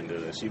I got into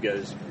this. You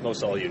guys,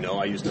 most all you know,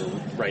 I used to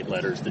write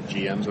letters to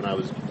GMs when I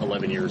was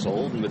 11 years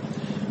old, and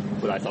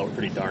what I thought were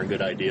pretty darn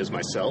good ideas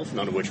myself,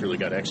 none of which really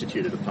got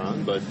executed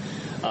upon, but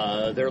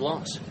they're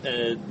lost.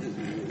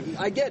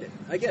 I get it.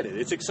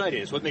 It's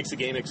exciting. It's what makes the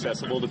game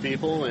accessible to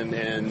people, and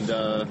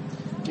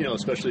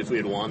especially if we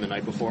had won the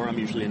night before, I'm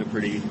usually in a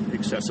pretty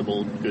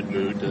accessible, good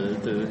mood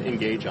to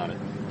engage on it.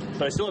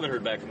 But I still haven't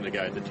heard back from the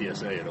guy at the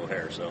TSA at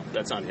O'Hare, so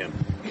that's on him.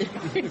 Is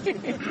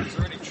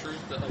there any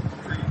truth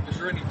is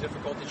there any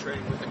difficulty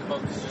trading with the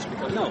Cubs just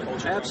because No, of the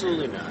culture?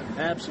 Absolutely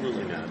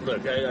not.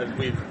 Look,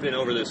 we've been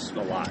over this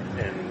a lot,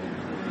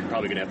 and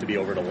probably going to have to be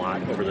over it a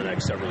lot over the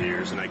next several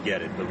years, and I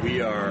get it. But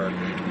we are...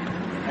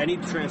 Any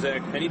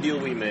deal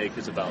we make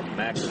is about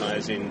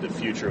maximizing the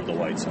future of the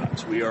White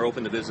Sox. We are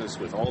open to business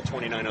with all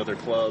 29 other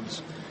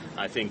clubs.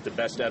 I think the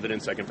best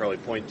evidence I can probably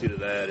point to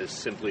that is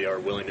simply our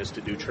willingness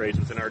to do trades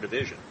within our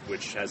division,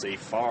 which has a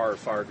far,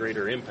 far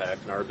greater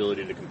impact on our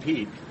ability to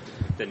compete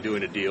than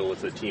doing a deal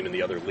with a team in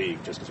the other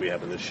league, just because we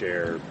happen to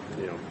share,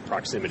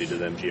 proximity to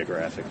them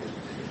geographically.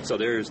 So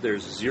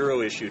there's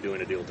zero issue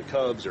doing a deal with the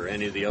Cubs or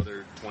any of the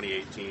other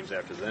 28 teams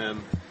after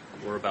them.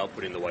 We're about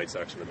putting the White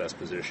Sox in the best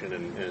position,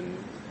 and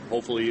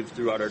hopefully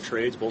throughout our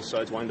trades, both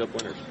sides wind up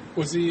winners.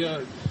 Was he,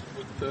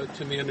 with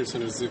Tim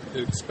Anderson, is it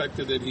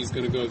expected that he's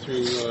going to go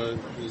through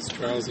these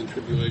trials and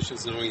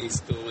tribulations knowing he's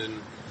still in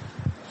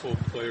full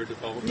player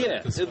development?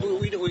 Yeah,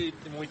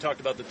 we talked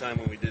about the time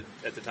when we did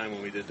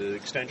the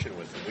extension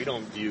with him. We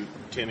don't view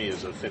Timmy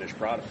as a finished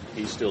product.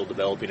 He's still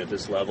developing at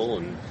this level,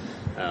 and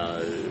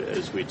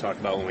as we talked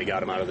about when we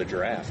got him out of the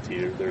draft,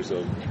 there's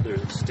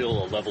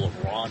still a level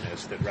of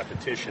rawness that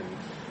repetition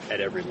at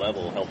every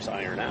level helps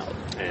iron out.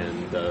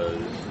 And the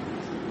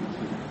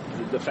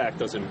fact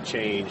doesn't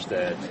change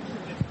that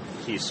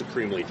he's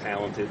supremely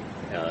talented,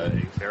 a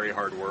very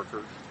hard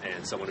worker,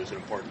 and someone who's an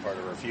important part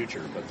of our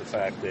future. But the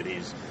fact that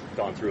he's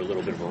gone through a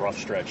little bit of a rough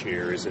stretch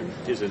here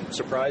isn't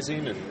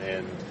surprising,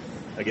 and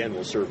again,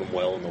 will serve him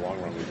well in the long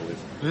run, we believe.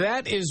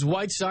 That is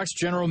White Sox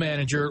general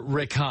manager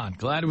Rick Hahn.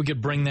 Glad we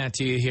could bring that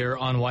to you here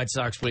on White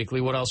Sox Weekly.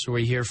 What else are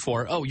we here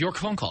for? Oh, your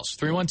phone calls,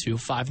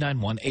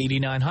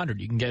 312-591-8900.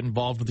 You can get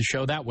involved with the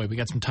show that way. We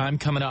got some time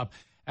coming up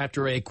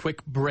after a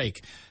quick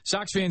break.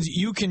 Sox fans,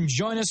 you can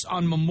join us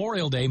on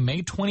Memorial Day,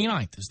 May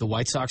 29th, as the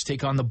White Sox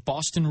take on the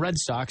Boston Red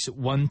Sox at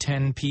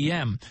 1:10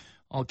 p.m.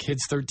 All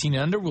kids 13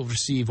 and under will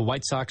receive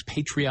White Sox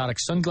patriotic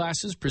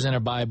sunglasses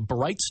presented by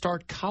Bright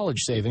Start College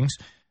Savings.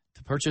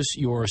 To purchase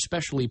your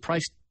specially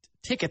priced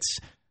tickets,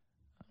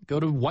 go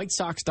to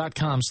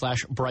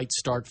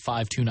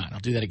whitesox.com/brightstart529. I'll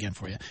do that again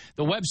for you.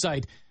 The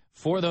website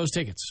for those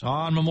tickets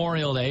on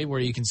Memorial Day, where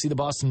you can see the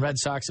Boston Red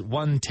Sox at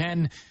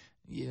 1:10.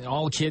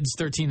 All kids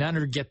 13 and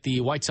under get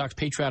the White Sox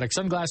patriotic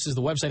sunglasses.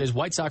 The website is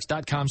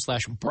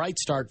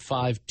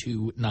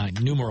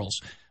whitesox.com/brightstart529. Numerals.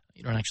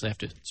 You don't actually have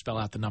to spell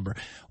out the number.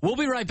 We'll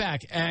be right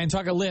back and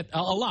talk a lot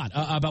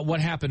about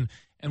what happened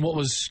and what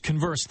was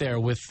conversed there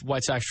with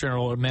White Sox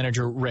general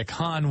manager Rick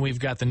Hahn. We've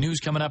got the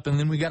news coming up, and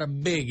then we got a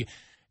big,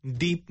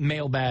 deep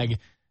mailbag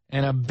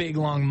and a big,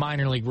 long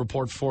minor league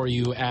report for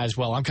you as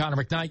well. I'm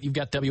Connor McKnight. You've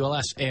got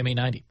WLS AM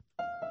 890.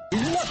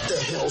 What the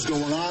hell's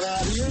going on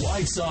out here?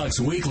 White Sox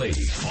Weekly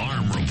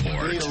Farm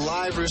Report. We need a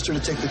live rooster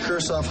to take the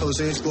curse off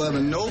Jose's glove,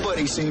 and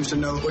nobody seems to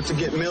know what to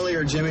get Millie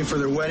or Jimmy for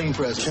their wedding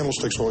present.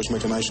 Candlesticks always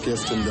make a nice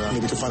gift, and maybe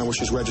we can find out where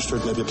she's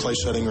registered, maybe a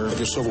place setting or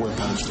maybe a silverware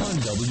package. On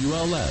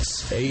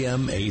WLS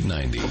AM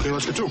 890. Okay,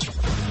 let's get to it.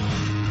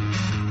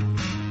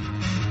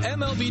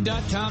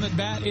 MLB.com at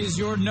Bat is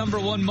your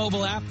 #1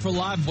 mobile app for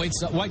live White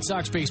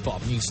Sox baseball.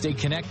 You can stay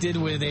connected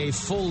with a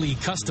fully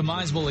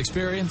customizable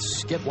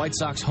experience. Get White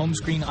Sox home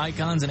screen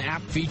icons and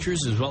app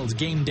features, as well as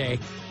game day,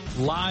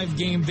 live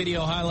game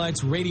video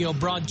highlights, radio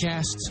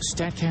broadcasts,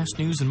 StatCast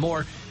news, and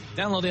more.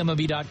 Download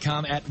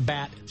MLB.com at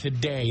Bat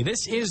today.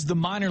 This is the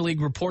minor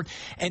league report,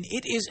 and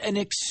it is an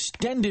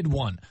extended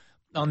one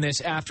on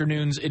this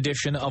afternoon's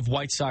edition of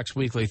White Sox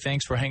Weekly.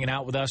 Thanks for hanging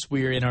out with us.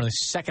 We are in our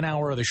second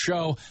hour of the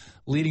show,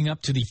 leading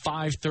up to the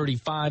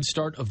 5:35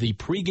 start of the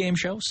pregame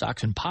show.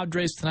 Sox and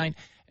Padres tonight.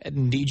 Ed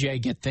and DJ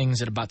get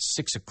things at about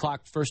 6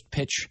 o'clock. First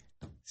pitch,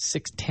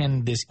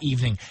 6:10 this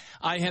evening.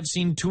 I have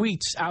seen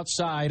tweets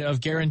outside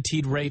of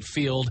Guaranteed Rate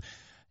Field,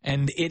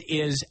 and it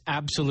is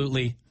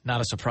absolutely,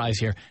 not a surprise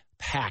here,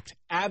 packed.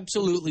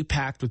 Absolutely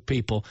packed with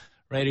people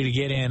ready to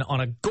get in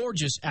on a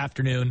gorgeous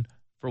afternoon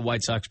for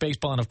White Sox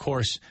baseball. And, of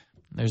course,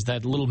 there's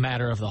that little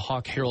matter of the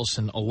Hawk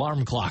Harrelson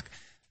alarm clock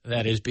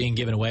that is being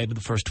given away to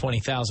the first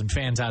 20,000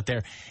 fans out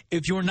there.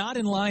 If you're not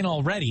in line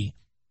already,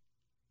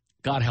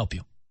 God help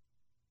you,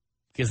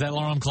 because that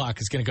alarm clock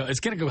is going to go.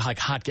 It's going to go like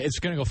hot. It's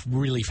going to go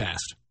really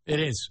fast. It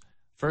is.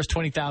 First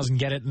 20,000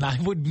 get it, and I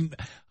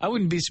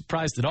wouldn't be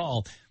surprised at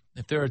all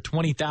if there are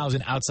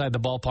 20,000 outside the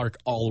ballpark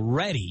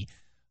already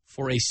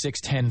for a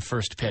 6:10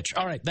 first pitch.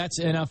 All right, that's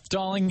enough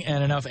stalling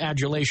and enough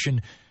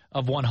adulation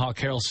of one Hawk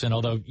Harrelson,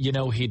 although you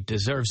know he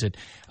deserves it.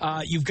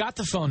 You've got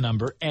the phone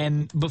number,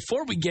 and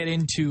before we get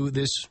into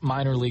this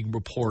minor league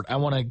report, I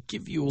want to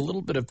give you a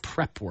little bit of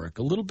prep work,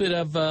 a little bit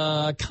of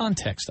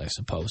context, I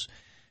suppose,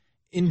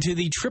 into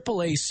the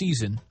AAA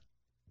season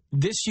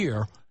this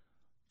year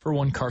for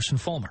one Carson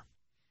Fulmer.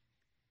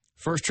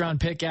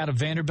 First-round pick out of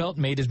Vanderbilt,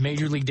 made his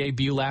major league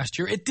debut last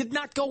year. It did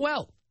not go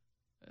well.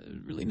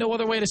 Really no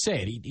other way to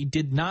say it. He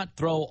did not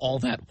throw all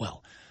that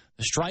well.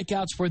 The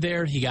strikeouts were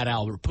there. He got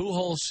Albert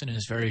Pujols in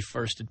his very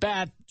first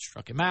at-bat,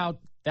 struck him out.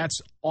 That's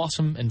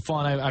awesome and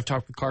fun. I've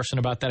talked with Carson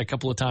about that a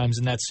couple of times,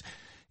 and that's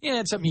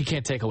something you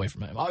can't take away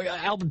from him.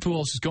 Albert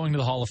Pujols is going to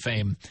the Hall of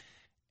Fame,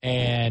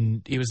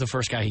 and he was the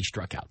first guy he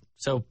struck out.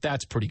 So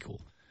that's pretty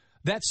cool.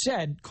 That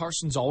said,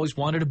 Carson's always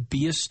wanted to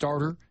be a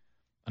starter,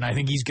 and I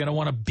think he's going to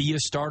want to be a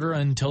starter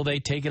until they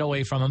take it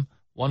away from him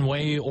one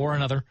way or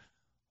another.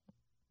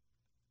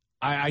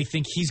 I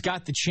think he's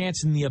got the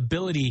chance and the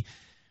ability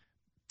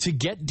to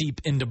get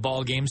deep into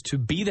ball games, to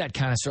be that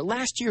kind of starter.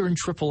 Last year in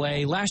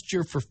AAA, last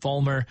year for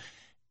Fulmer,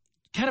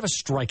 kind of a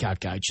strikeout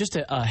guy, just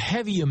a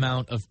heavy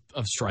amount of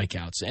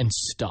strikeouts and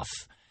stuff.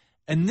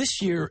 And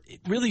this year,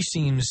 it really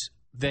seems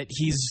that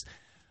he's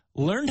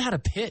learned how to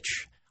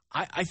pitch.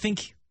 I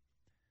think,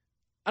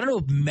 I don't know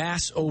if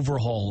mass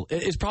overhaul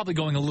is probably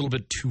going a little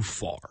bit too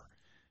far.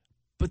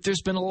 But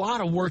there's been a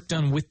lot of work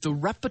done with the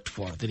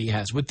repertoire that he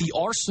has, with the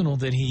arsenal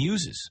that he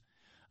uses.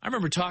 I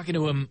remember talking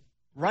to him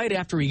right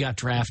after he got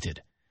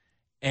drafted.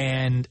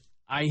 And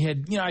I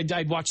had,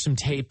 I'd watched some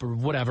tape or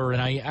whatever,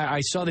 and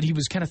I saw that he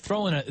was kind of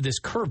throwing this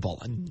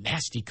curveball, a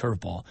nasty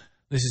curveball.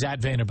 This is at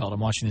Vanderbilt. I'm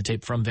watching the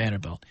tape from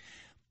Vanderbilt.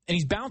 And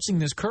he's bouncing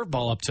this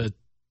curveball up to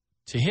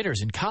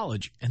hitters in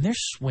college, and they're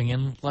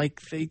swinging like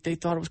they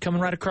thought it was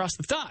coming right across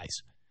the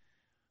thighs.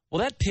 Well,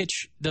 that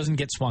pitch doesn't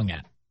get swung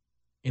at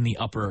in the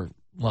upper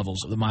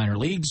levels of the minor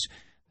leagues.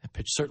 That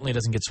pitch certainly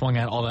doesn't get swung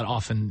at all that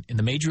often in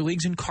the major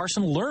leagues, and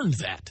Carson learned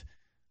that.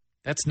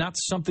 That's not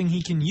something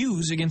he can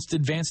use against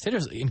advanced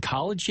hitters. In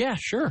college, yeah,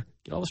 sure.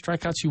 Get all the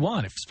strikeouts you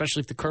want,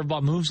 especially if the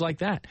curveball moves like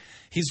that.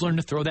 He's learned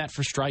to throw that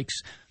for strikes.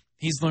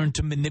 He's learned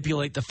to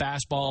manipulate the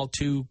fastball,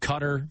 to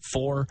cutter,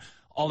 for,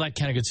 all that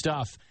kind of good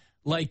stuff,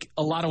 like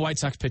a lot of White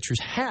Sox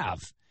pitchers have.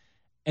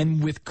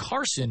 And with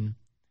Carson,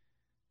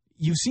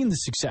 you've seen the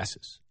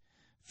successes.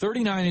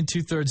 39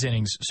 2/3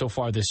 innings so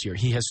far this year.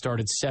 He has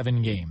started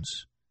 7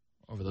 games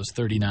over those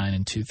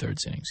 39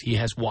 2/3 innings. He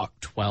has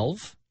walked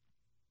 12.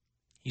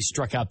 He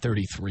struck out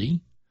 33.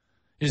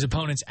 His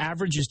opponent's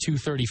average is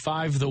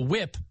 235. The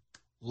whip,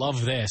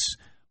 love this,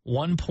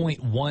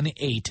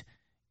 1.18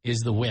 is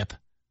the whip.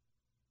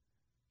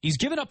 He's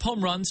given up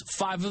home runs,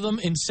 5 of them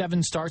in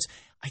 7 starts.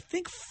 I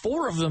think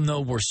 4 of them,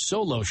 though, were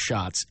solo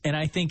shots. And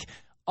I think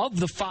of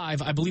the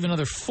 5, I believe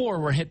another 4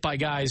 were hit by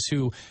guys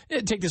who,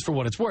 take this for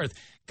what it's worth,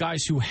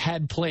 guys who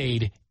had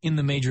played in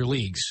the major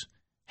leagues,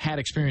 had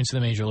experience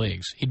in the major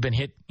leagues. He'd been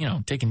hit,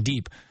 taken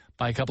deep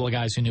by a couple of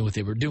guys who knew what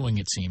they were doing,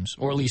 it seems,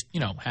 or at least,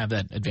 have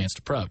that advanced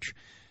approach.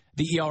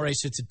 The ERA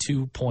sits at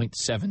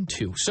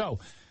 2.72. So,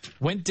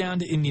 went down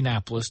to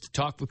Indianapolis to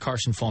talk with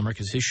Carson Fulmer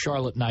because his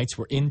Charlotte Knights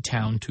were in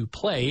town to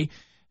play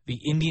the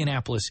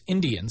Indianapolis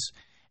Indians.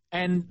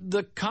 And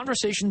the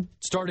conversation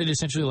started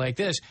essentially like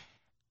this.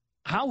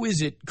 How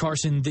is it,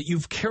 Carson, that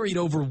you've carried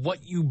over what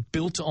you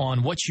built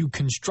on, what you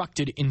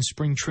constructed in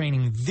spring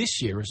training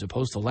this year as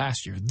opposed to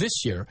last year,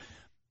 this year,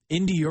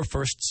 into your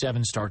first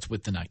 7 starts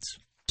with the Knights?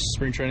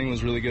 Spring training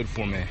was really good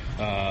for me.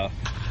 I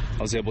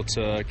was able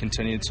to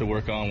continue to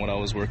work on what I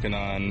was working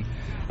on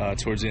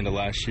towards the end of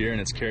last year,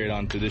 and it's carried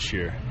on through this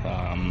year.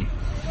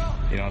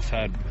 I've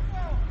had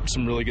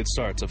some really good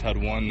starts. I've had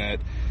one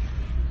that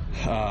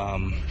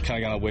kind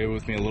of got away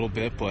with me a little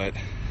bit, but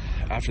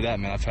after that,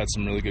 man, I've had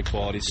some really good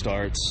quality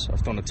starts.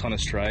 I've thrown a ton of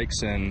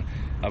strikes, and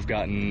I've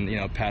gotten,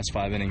 past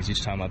 5 innings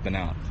each time I've been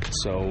out.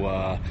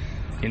 So,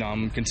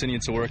 I'm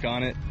continuing to work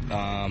on it.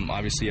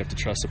 Obviously, you have to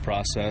trust the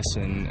process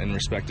and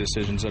respect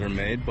decisions that are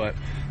made, but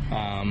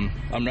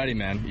I'm ready,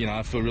 man.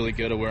 I feel really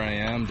good at where I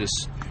am,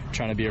 just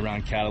trying to be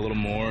around Cat a little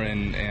more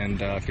and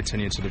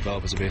continue to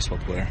develop as a baseball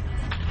player.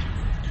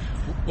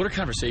 What are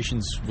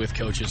conversations with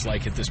coaches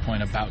like at this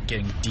point about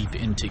getting deep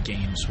into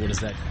games? What does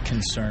that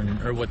concern,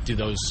 or what do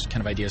those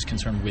kind of ideas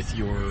concern with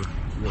your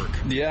work?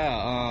 Yeah,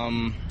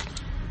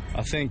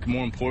 I think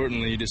more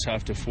importantly, you just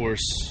have to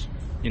force,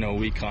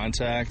 weak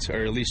contact,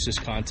 or at least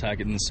just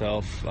contact it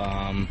itself,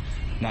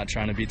 not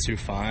trying to be too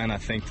fine. I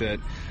think that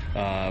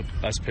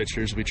as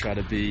pitchers, we try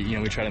to be,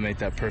 we try to make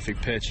that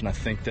perfect pitch, and I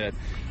think that,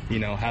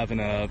 having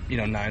a,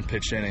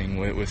 9-pitch inning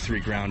with 3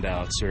 ground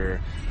outs,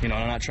 or, I'm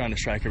not trying to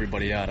strike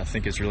everybody out, I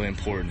think is really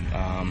important.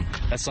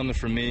 That's something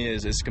for me,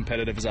 is as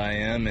competitive as I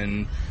am,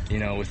 and,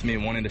 with me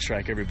wanting to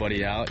strike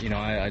everybody out,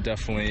 I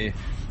definitely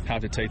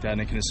have to take that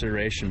into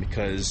consideration,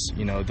 because,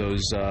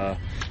 those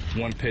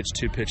 1-pitch,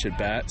 2-pitch at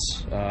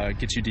bats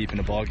get you deep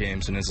into ball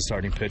games, and as a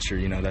starting pitcher,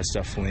 that's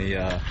definitely,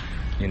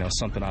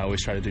 something I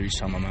always try to do each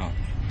time I'm out.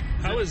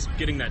 How has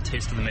getting that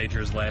taste of the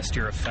majors last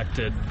year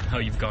affected how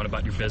you've gone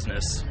about your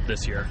business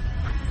this year?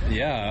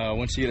 Yeah,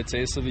 once you get a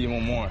taste of it, you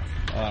want more.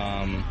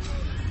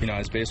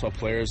 As baseball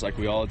players, like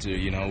we all do,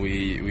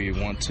 we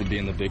want to be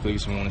in the big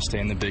leagues. We want to stay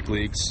in the big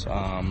leagues.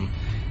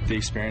 The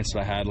experience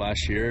that I had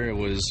last year, it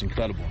was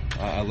incredible.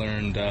 I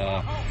learned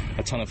a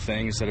ton of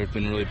things that have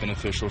been really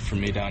beneficial for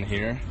me down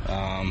here.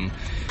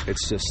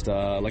 It's just,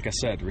 like I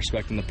said,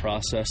 respecting the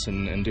process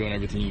and doing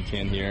everything you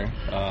can here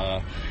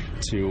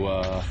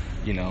to,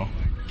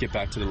 get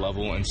back to the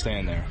level and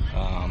staying there.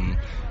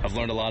 I've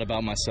learned a lot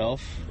about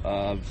myself.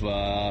 I've,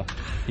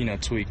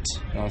 tweaked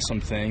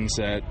some things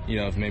that,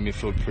 have made me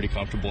feel pretty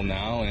comfortable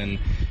now, and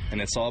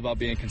it's all about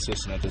being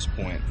consistent at this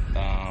point.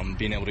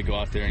 Being able to go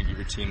out there and give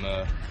your team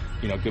a,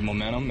 good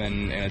momentum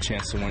and a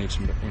chance to win each,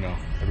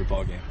 every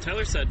ball game.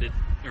 Tyler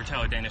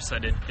Danish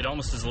said it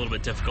almost is a little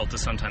bit difficult to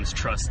sometimes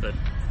trust that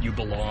you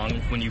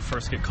belong when you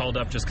first get called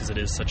up, just because it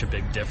is such a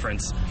big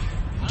difference.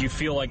 Do you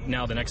feel like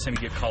now the next time you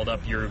get called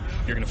up, you're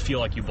going to feel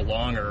like you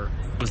belong, or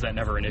was that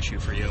never an issue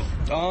for you?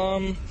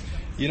 I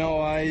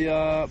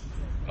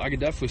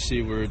could definitely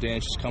see where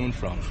Danish is coming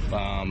from.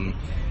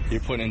 You're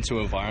put into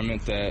an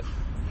environment that,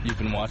 you've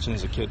been watching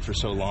as a kid for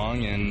so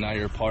long, and now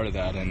you're a part of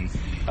that. And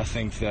I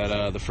think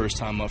that the first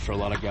time up for a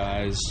lot of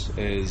guys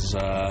is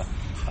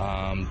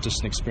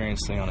just an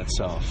experience thing on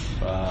itself.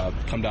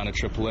 Come down to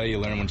AAA, you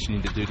learn what you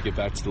need to do to get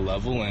back to the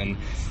level, and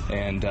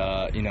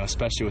you know,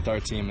 especially with our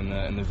team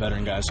and the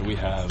veteran guys that we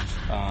have,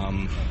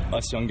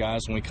 us young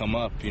guys, when we come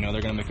up, you know,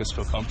 they're going to make us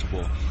feel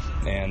comfortable.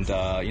 And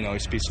you know, he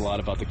speaks a lot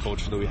about the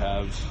culture that we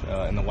have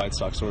in the White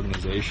Sox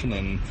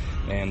organization,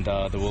 and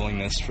the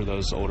willingness for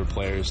those older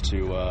players to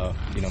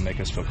you know, make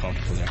us feel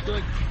comfortable there. I feel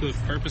like the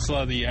purpose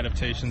of the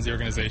adaptations the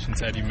organization's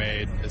had you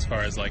made, as far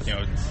as like, you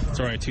know,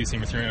 throwing a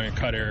two-seamer, throwing a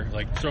cutter,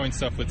 like throwing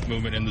stuff with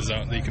movement in the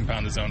zone that you can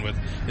pound the zone with,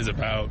 is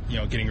about, you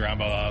know, getting ground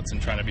ball outs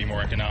and trying to be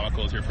more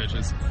economical with your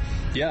pitches.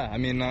 Yeah, I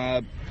mean,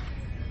 I'm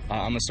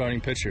a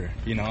starting pitcher.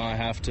 You know, I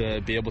have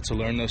to be able to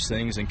learn those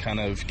things and kind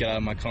of get out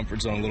of my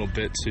comfort zone a little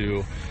bit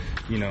to,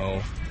 you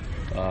know,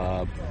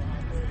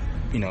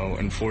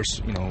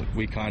 enforce, you know,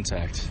 weak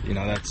contact. You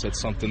know,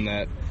 that's something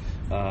that,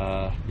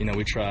 you know,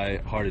 we try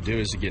hard to do,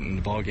 is to get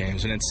into ball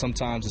games, and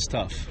sometimes it's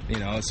tough. You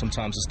know,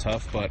 sometimes it's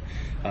tough, but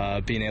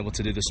being able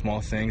to do the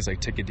small things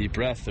like take a deep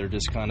breath or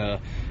just kind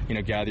of, you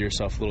know, gather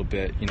yourself a little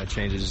bit, you know,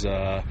 changes,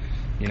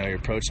 you know, your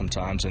approach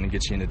sometimes, and it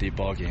gets you into deep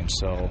ball games.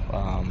 So,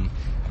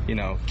 you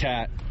know,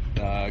 Cat,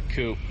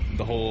 Coop,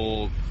 the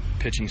whole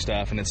pitching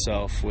staff in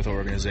itself with our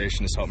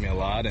organization has helped me a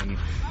lot, and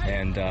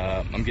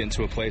I'm getting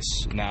to a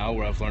place now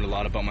where I've learned a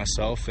lot about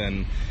myself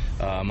and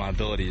my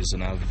abilities,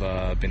 and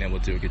I've been able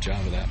to do a good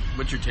job of that.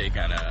 What's your take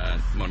on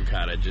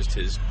Moncada, just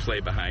his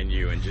play behind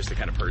you and just the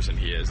kind of person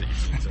he is that you've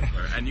seen so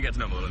far? And you got to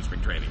know him a little in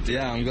spring training too.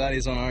 Yeah, I'm glad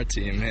he's on our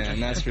team, man,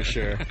 that's for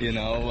sure. You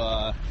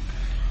know,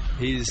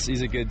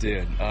 he's a good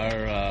dude.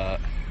 Our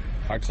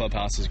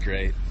clubhouse is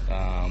great.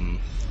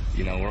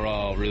 You know, we're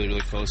all really,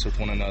 really close with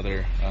one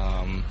another.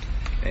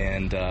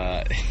 And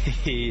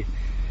he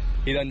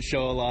doesn't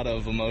show a lot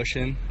of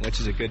emotion, which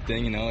is a good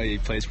thing. You know, he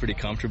plays pretty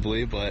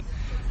comfortably, but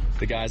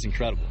the guy's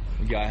incredible.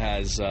 The guy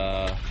has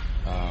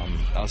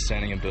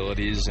outstanding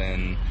abilities,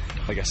 and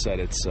like I said,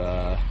 it's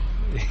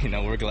you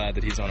know, we're glad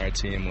that he's on our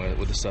team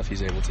with the stuff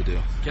he's able to do.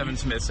 Kevin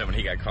Smith said when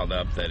he got called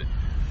up that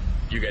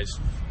you guys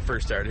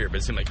first started here, but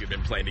it seemed like you've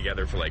been playing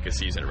together for like a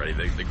season already.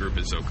 The group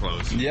is so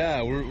close.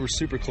 Yeah, we're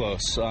super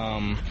close.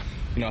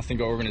 You know, I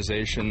think our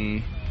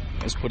organization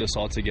has put us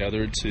all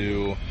together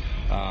to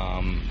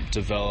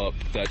develop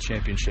that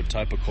championship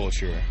type of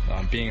culture,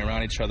 being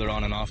around each other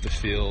on and off the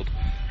field,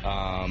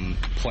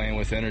 playing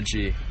with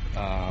energy,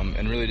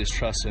 and really just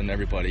trusting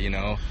everybody. You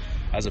know,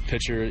 as a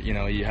pitcher, you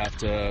know, you have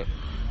to,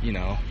 you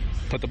know,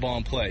 put the ball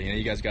in play. You know,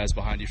 you guys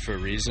behind you for a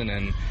reason,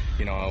 and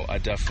you know,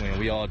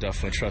 we all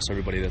definitely trust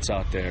everybody that's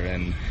out there,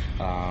 and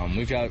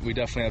we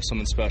definitely have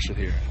something special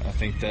here. I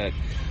think that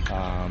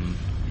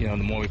you know,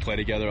 the more we play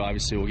together,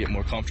 obviously we'll get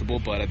more comfortable.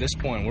 But at this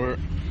point,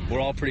 we're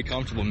all pretty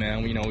comfortable,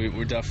 man. You know,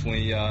 we're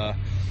definitely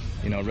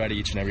you know, ready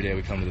each and every day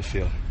we come to the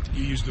field.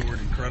 You used the word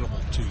incredible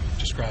to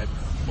describe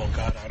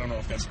Moncada. I don't know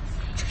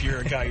if you're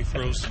a guy who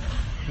throws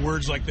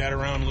words like that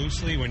around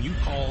loosely. When you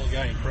call a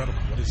guy incredible,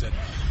 what does that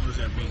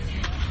mean?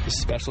 He's a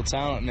special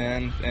talent,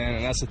 man,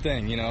 and that's the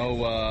thing. You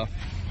know,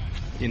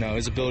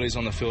 his abilities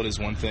on the field is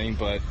one thing,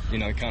 but you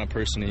know, the kind of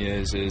person he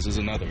is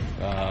another.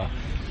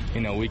 You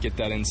know, we get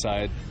that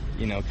inside,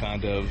 you know,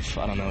 kind of,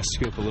 I don't know,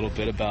 scoop a little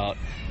bit about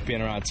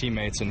being around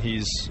teammates, and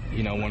he's,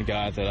 you know, one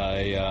guy that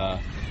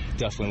I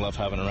definitely love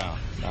having around.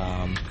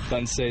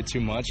 Doesn't say too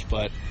much,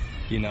 but,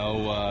 you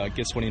know,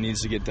 gets what he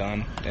needs to get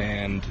done,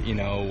 and, you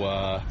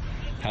know,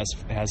 has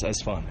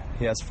fun.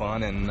 He has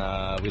fun,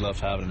 and we love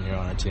having him here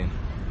on our team.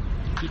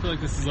 Do you feel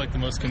like this is like the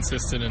most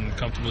consistent and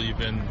comfortable you've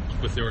been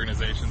with the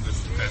organization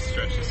this past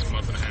stretch, this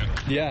month and a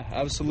half? Yeah,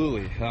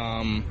 absolutely.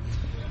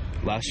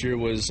 Last year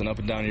was an up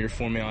and down year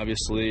for me,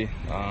 obviously.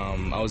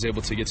 I was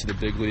able to get to the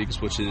big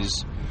leagues, which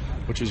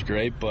was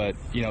great, but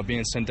you know,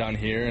 being sent down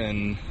here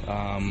and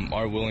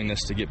our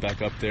willingness to get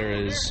back up there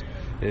is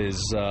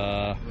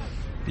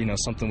you know,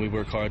 something we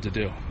work hard to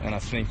do. And I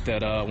think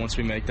that once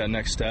we make that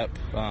next step,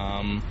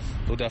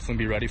 we'll definitely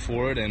be ready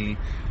for it, and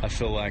I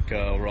feel like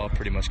we're all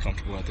pretty much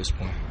comfortable at this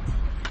point.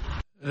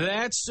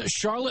 That's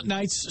Charlotte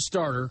Knights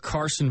starter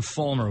Carson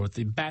Fulmer with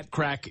the bat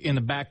crack in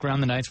the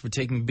background. The Knights were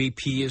taking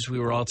BP as we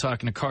were all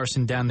talking to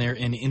Carson down there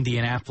in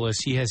Indianapolis.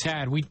 He has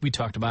had, we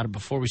talked about it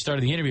before we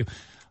started the interview,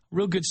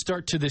 real good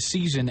start to the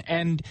season.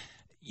 And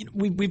you know,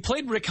 we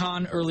played Rick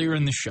Hahn earlier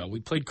in the show.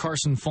 We played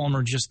Carson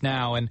Fulmer just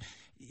now. And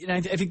you know,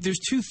 I think there's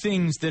two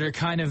things that are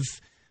kind of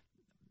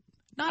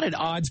not at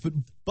odds, but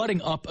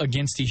butting up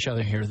against each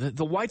other here.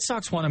 The White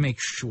Sox want to make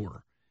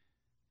sure,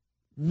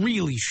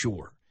 really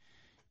sure,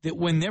 that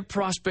when their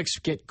prospects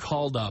get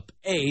called up,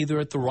 A,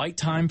 they're at the right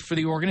time for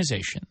the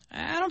organization.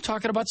 And I'm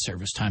talking about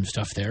service time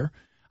stuff there.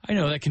 I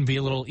know that can be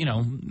a little, you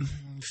know,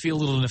 feel a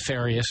little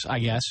nefarious, I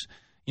guess,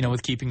 you know,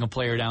 with keeping a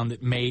player down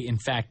that may, in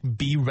fact,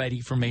 be ready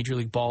for Major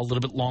League Ball a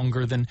little bit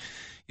longer than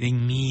they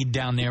need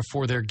down there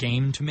for their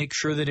game to make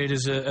sure that it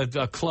is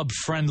a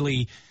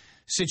club-friendly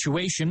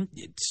situation.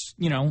 It's,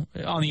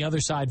 on the other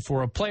side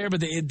for a player,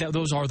 but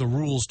those are the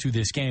rules to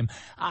this game.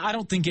 I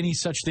don't think any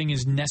such thing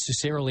is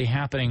necessarily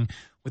happening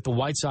with the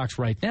White Sox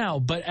right now,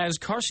 but as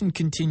Carson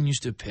continues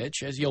to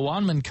pitch, as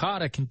Yoan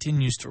Moncada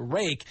continues to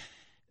rake,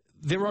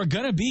 there are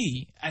going to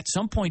be, at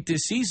some point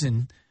this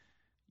season,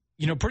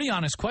 pretty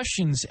honest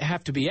questions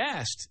have to be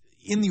asked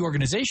in the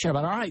organization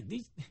about, all right,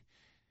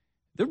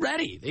 they're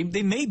ready.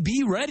 They may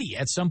be ready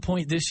at some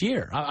point this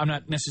year. I'm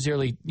not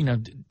necessarily,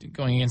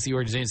 going against the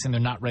organization saying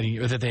they're not ready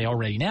or that they are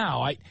ready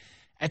now.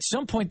 At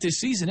some point this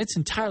season, it's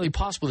entirely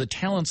possible that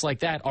talents like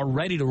that are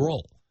ready to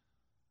roll.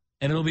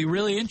 And it'll be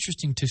really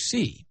interesting to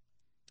see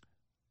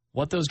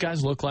what those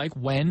guys look like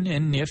when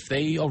and if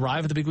they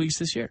arrive at the big leagues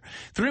this year.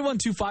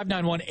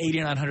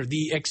 312-591-8900.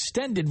 The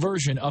extended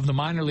version of the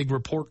minor league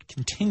report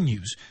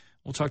continues.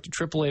 We'll talk to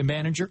AAA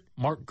manager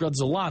Mark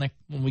Grudzielanek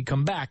when we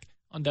come back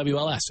on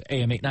WLS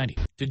AM 890.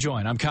 To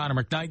join, I'm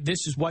Connor McKnight.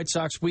 This is White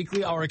Sox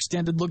Weekly. Our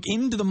extended look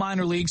into the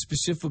minor league,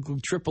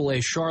 specifically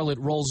AAA Charlotte,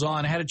 rolls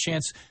on. I had a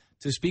chance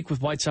to speak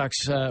with White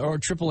Sox or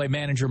AAA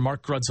manager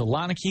Mark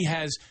Grudzielanek. He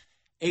has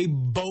a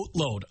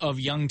boatload of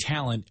young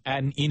talent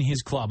on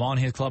his club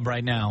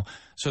right now.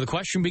 So the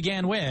question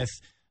began with,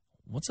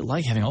 what's it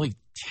like having all these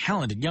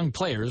talented young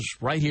players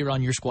right here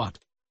on your squad?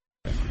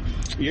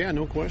 Yeah,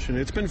 no question.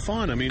 It's been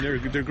fun. I mean,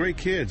 they're great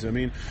kids. I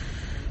mean,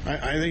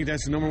 I think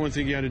that's the number one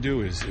thing you got to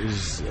do is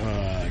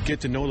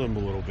get to know them a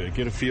little bit,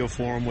 get a feel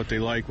for them, what they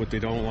like, what they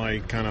don't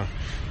like, kind of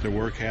their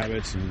work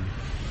habits, and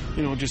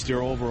just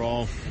their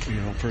overall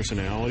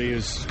personality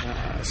is.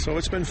 So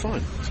it's been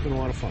fun. It's been a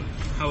lot of fun.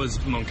 How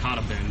has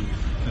Moncada been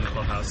in the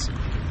clubhouse?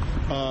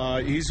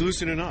 He's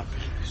loosening up.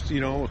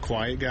 A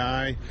quiet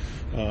guy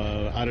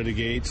out of the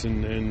gates,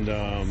 and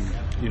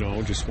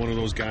just one of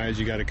those guys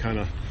you got to kind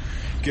of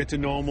get to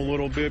know him a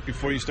little bit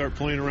before you start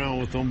playing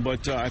around with them.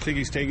 But I think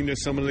he's taking to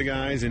some of the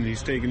guys, and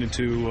he's taking it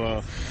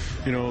to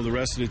the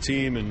rest of the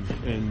team,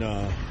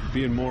 and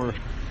being more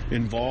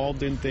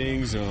involved in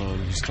things.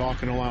 He's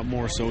talking a lot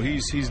more, so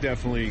he's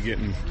definitely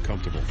getting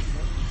comfortable.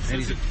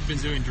 And he's been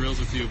doing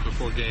drills with you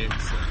before games.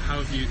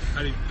 How do you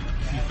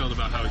feel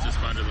about how he's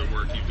responded to the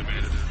work you've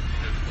demanded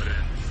and put in?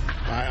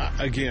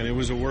 Again, it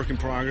was a work in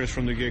progress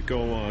from the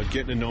get-go.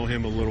 Getting to know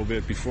him a little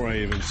bit before I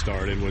even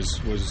started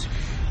was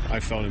I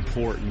felt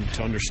important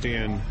to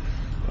understand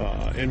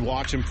and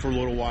watch him for a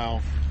little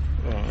while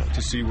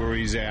to see where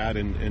he's at,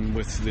 and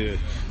with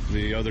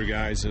the other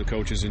guys, the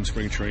coaches in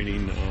spring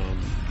training,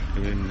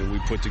 and then we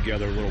put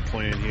together a little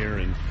plan here,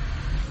 and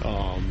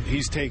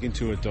he's taken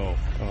to it though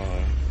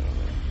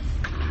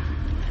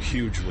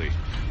hugely.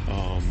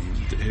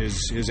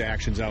 His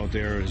actions out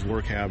there, his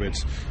work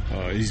habits,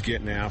 he's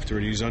getting after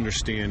it, he's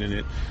understanding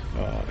it,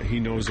 he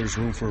knows there's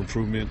room for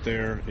improvement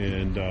there,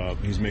 and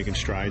he's making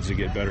strides to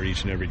get better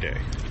each and every day.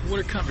 What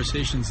are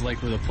conversations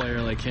like with a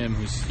player like him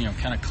who's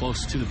kind of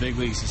close to the big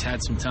leagues, has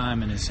had some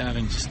time, and is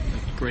having just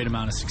a great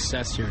amount of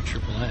success here at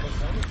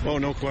AAA? Oh,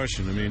 no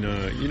question. I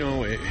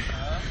mean,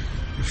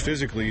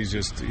 physically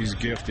he's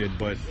gifted,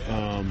 but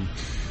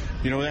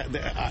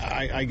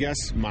I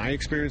guess my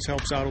experience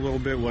helps out a little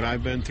bit, what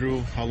I've been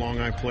through, how long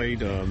I played,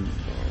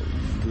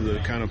 the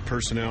kind of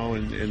personnel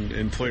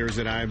and players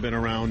that I've been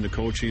around, the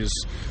coaches,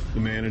 the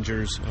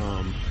managers.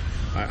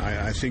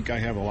 I think I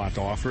have a lot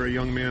to offer a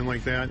young man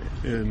like that,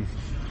 and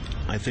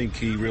I think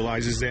he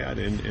realizes that,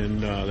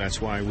 and that's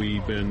why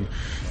we've been,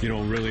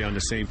 really on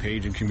the same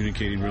page and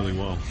communicating really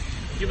well.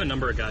 You have a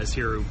number of guys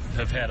here who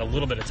have had a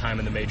little bit of time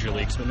in the major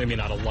leagues, but maybe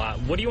not a lot.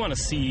 What do you want to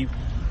see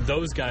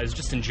those guys,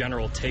 just in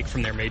general, take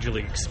from their major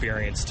league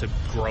experience to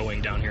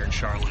growing down here in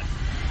Charlotte?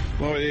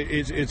 Well,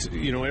 it's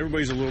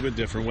everybody's a little bit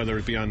different, whether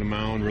it be on the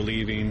mound,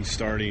 relieving,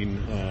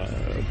 starting,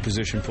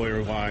 position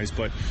player wise,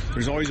 but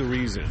there's always a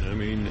reason. I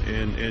mean,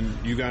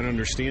 and you got to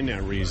understand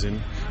that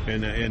reason,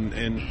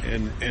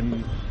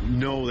 and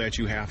know that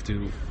you have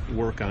to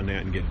work on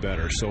that and get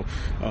better. So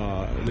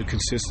the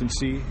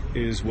consistency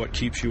is what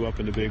keeps you up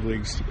in the big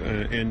leagues,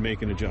 and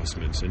making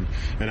adjustments. And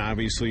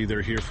obviously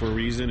they're here for a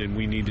reason, and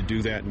we need to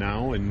do that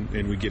now, and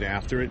we get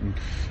after it,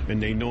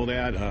 and they know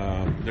that.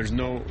 There's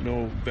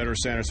no better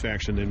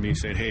satisfaction than me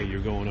saying, hey,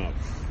 you're going up.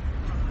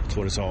 That's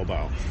what it's all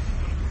about.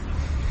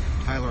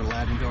 Tyler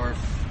Ladendorf,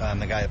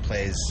 the guy that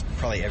plays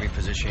probably every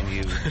position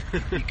you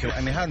could.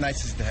 I mean, how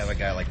nice is it to have a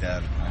guy like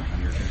that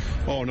on your team?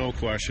 Oh, no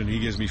question. He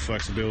gives me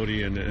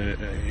flexibility, and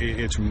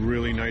it's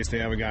really nice to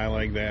have a guy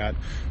like that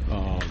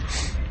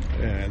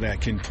that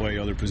can play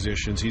other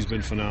positions. He's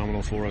been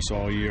phenomenal for us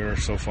all year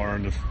so far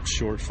in the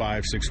short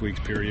 5-6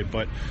 week period,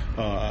 but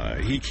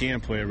he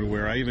can play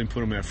everywhere. I even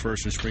put him at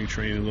first in spring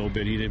training a little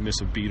bit. He didn't miss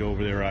a beat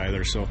over there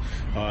either. So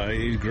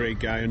he's a great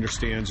guy,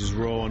 understands his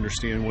role,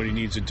 understands what he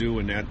needs to do,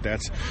 and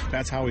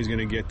that's how he's going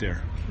to get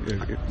there.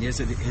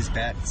 His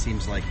bat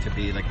seems like to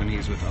be like when he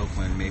was with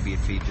Oakland, maybe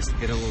if he just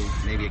hit a little,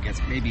 maybe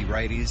against maybe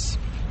righties,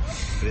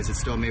 but is it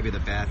still maybe the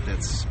bat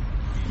that's,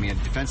 I mean,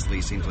 defensively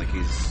he seems like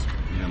he's,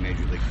 maybe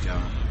major league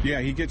talent.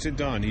 Yeah, he gets it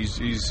done.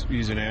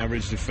 He's an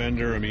average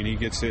defender. I mean, he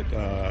gets it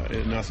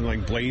nothing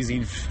like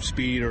blazing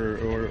speed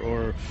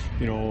or a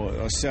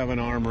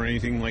 7-arm or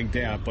anything like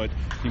that. But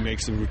he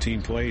makes the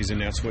routine plays,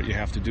 and that's what you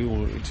have to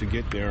do to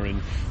get there.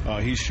 And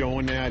he's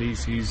showing that.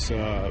 He's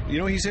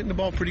hitting the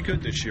ball pretty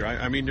good this year.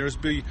 I mean,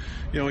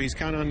 he's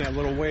kind of on that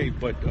little wave,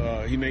 but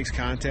he makes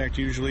contact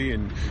usually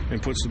and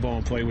puts the ball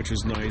in play, which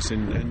is nice,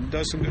 and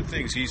does some good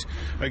things. He's,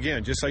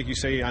 again, just like you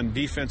say, on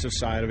the defensive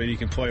side of it, he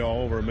can play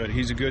all over, but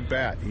he's a good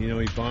bat. He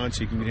bunts,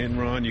 he can hit and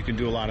run, you can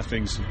do a lot of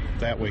things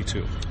that way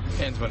too.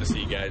 Fans want to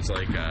see guys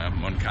like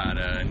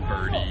Moncada and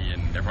Birdie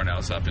and everyone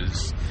else up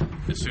as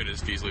soon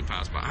as feasibly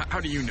possible. How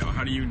do you know?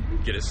 How do you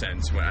get a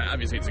sense?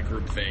 Obviously, it's a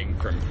group thing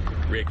from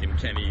Rick and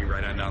Kenny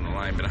right on down the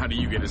line, but how do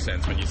you get a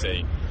sense when you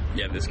say,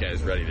 yeah, this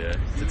guy's ready to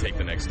take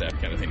the next step,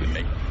 kind of thing,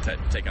 to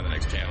take on the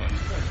next challenge?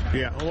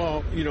 Yeah,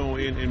 well,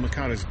 in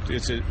Moncada's,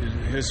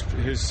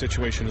 his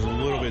situation is a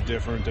little bit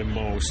different than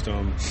most.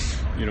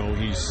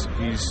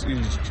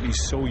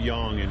 He's so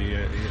young,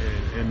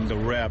 and the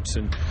reps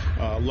and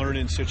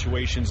learning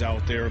situations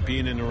out there,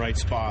 being in the right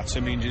spots. I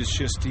mean, it's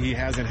just he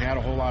hasn't had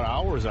a whole lot of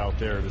hours out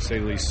there, to say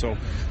the least. So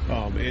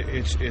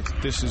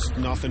this is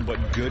nothing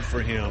but good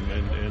for him,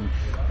 and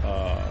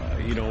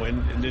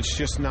it's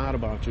just not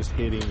about just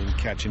hitting and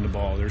catching the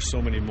ball. There's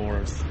so many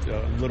more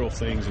little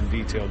things and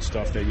detailed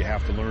stuff that you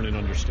have to learn and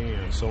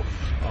understand. So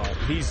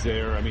he's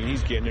there. I mean,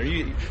 he's getting there.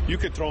 You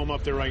could throw him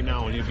up there right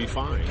now and he'd be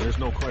fine. There's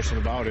no question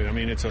about it. I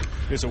mean, it's a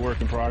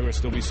work in progress.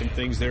 There'll be some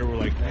things there where,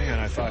 like, man,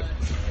 I thought,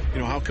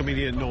 how come he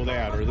didn't know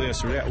that or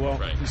this or that? Well,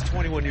 right. He's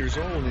 21 years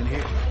old, and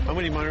how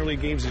many minor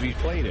league games has he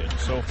played in?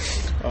 So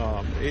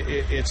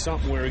it's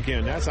something where,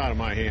 again, that's out of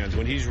my hands.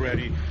 When he's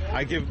ready,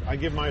 I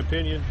give my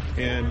opinion,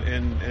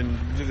 and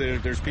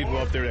there's people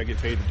up there that get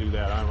paid to do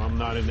that. I'm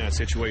not in that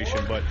situation,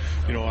 but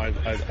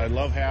I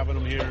love having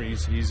him here.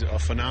 He's a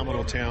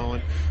phenomenal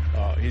talent.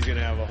 He's going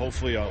to have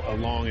hopefully a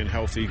long and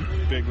healthy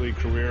big league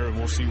career, and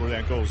we'll see where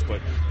that goes.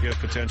 But he has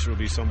potential to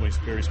be somebody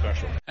very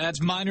special.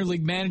 That's minor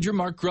league manager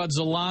Mark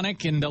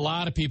Grudzelanek, and a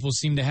lot of people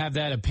seem to have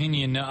that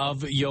opinion of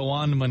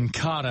Yoan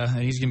Moncada.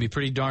 He's going to be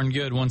pretty darn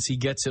good once he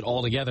gets it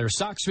all together.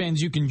 Sox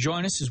fans, you can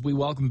join us as we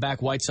welcome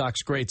back White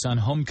Sox greats on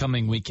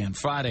homecoming weekend,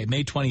 Friday,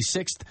 May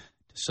 26th to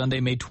Sunday,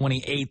 May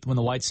 28th, when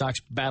the White Sox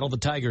battle the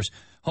Tigers.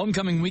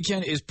 Homecoming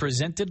weekend is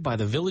presented by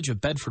the Village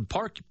of Bedford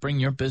Park. Bring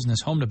your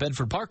business home to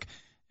Bedford Park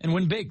and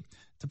win big.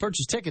 To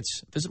purchase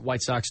tickets, visit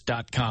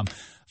whitesox.com.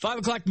 5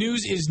 o'clock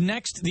news is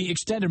next. The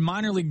extended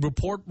minor league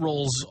report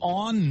rolls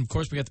on. And of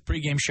course, we got the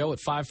pregame show at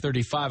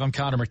 5:35. I'm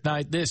Connor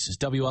McKnight. This is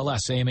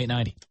WLS AM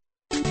 890.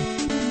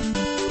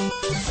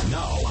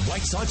 Now,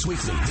 White Sox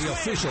Weekly, the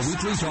official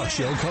weekly talk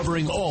show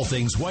covering all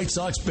things White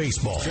Sox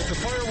baseball. Get the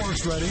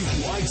fireworks ready.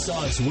 White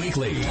Sox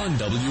Weekly on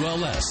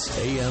WLS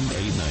AM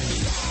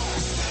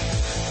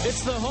 890.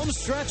 It's the home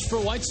stretch for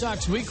White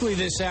Sox Weekly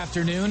this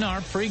afternoon. Our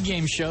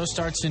pregame show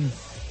starts in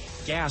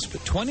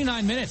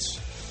 29 minutes.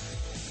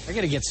 I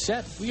got to get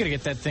set. We got to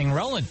get that thing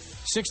rolling.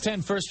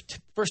 6:10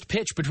 first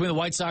pitch between the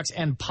White Sox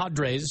and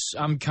Padres.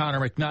 I'm Connor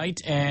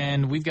McKnight,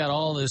 and we've got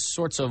all this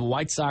sorts of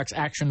White Sox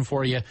action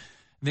for you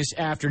this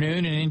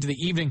afternoon and into the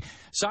evening.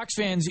 Sox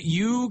fans,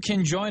 you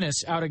can join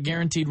us out at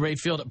Guaranteed Rate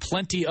Field.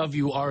 Plenty of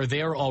you are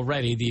there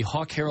already. The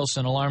Hawk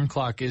Harrelson alarm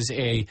clock is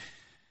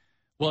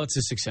it's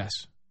a success.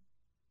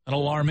 An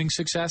alarming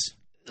success?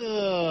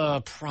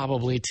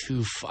 Probably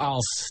too.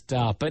 I'll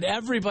stop. But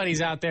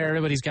everybody's out there.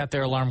 Everybody's got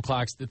their alarm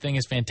clocks. The thing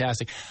is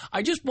fantastic.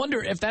 I just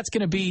wonder if that's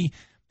going to be.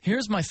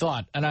 Here's my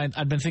thought, and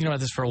I've been thinking about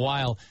this for a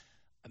while.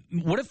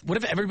 What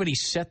if everybody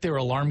set their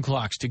alarm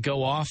clocks to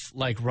go off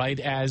like right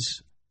as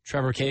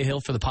Trevor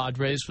Cahill for the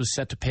Padres was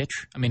set to pitch?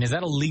 I mean, is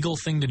that a legal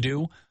thing to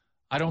do?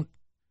 I don't.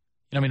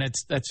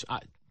 That's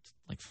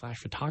like flash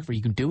photography.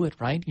 You can do it,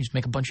 right? You just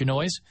make a bunch of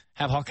noise.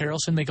 Have Hawk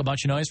Harrelson make a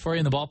bunch of noise for you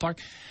in the ballpark.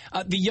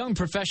 The Young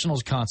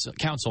Professionals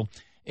Council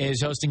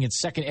is hosting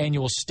its second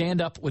annual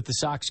Stand Up with the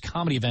Sox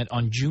comedy event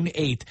on June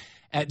 8th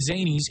at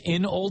Zany's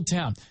in Old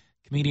Town.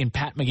 Comedian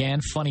Pat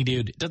McGann, funny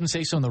dude. It doesn't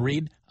say so in the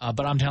read,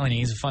 but I'm telling you,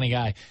 he's a funny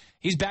guy.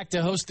 He's back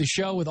to host the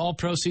show with all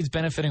proceeds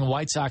benefiting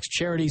White Sox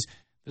charities.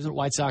 Visit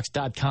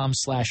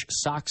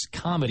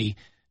whitesox.com/soxcomedy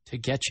to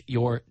get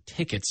your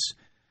tickets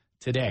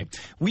today.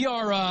 We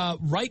are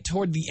right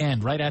toward the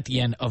end, right at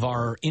the end of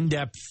our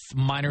in-depth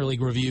minor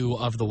league review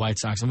of the White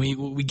Sox. And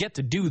we get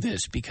to do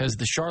this because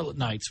the Charlotte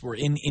Knights were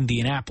in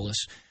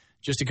Indianapolis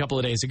just a couple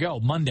of days ago,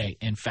 Monday,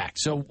 in fact.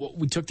 So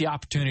we took the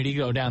opportunity to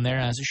go down there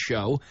as a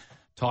show,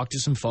 talk to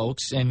some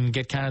folks, and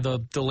get kind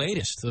of the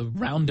latest, the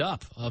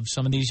roundup of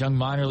some of these young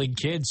minor league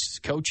kids,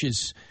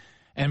 coaches,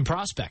 and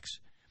prospects.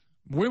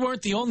 We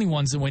weren't the only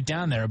ones that went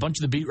down there. A bunch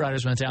of the beat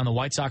writers went down. The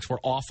White Sox were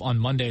off on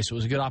Monday, so it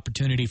was a good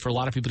opportunity for a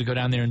lot of people to go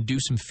down there and do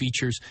some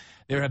features.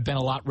 There have been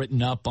a lot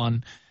written up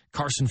on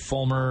Carson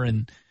Fulmer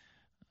and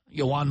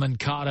Yoan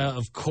Moncada,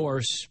 of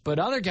course, but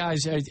other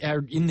guys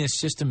are in this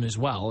system as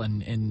well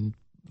and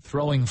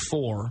throwing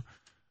for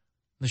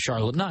the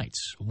Charlotte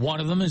Knights.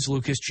 One of them is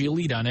Lucas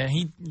Giolito, and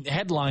he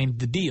headlined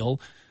the deal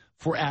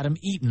for Adam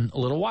Eaton a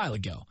little while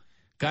ago.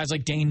 Guys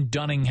like Dane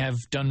Dunning have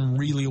done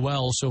really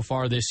well so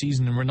far this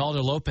season, and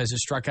Ronaldo Lopez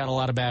has struck out a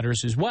lot of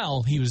batters as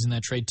well. He was in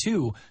that trade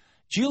too.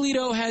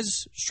 Giolito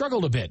has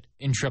struggled a bit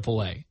in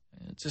AAA.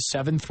 It's a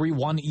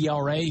 7.31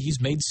 ERA.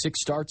 He's made 6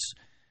 starts,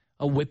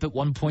 a whip at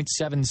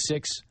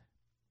 1.76,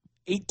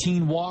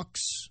 18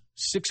 walks,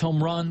 6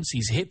 home runs.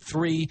 He's hit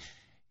 3.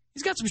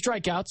 He's got some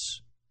strikeouts.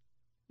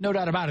 No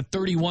doubt about it,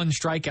 31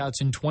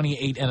 strikeouts in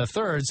 28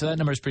 1/3, so that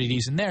number is pretty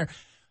decent there.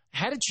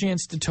 Had a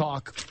chance to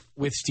talk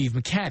with Steve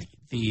McCatty,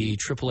 the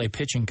AAA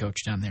pitching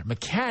coach down there.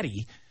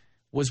 McCatty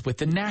was with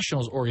the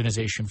Nationals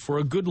organization for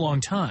a good long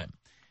time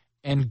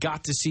and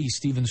got to see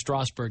Steven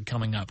Strasburg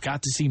coming up,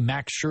 got to see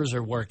Max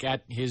Scherzer work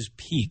at his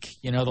peak,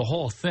 the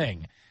whole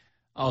thing.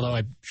 Although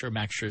I'm sure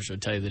Max Scherzer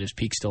would tell you that his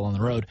peak's still on the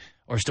road,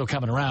 or still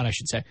coming around, I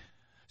should say.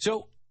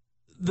 So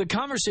the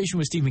conversation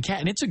with Steve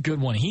McCatty, and it's a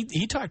good one.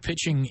 He talked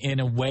pitching in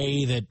a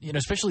way that,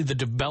 especially the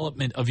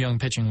development of young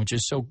pitching, which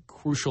is so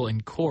crucial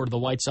and core to the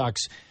White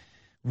Sox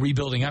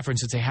rebuilding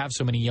efforts, since they have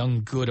so many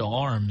young, good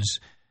arms,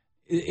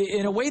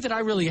 in a way that I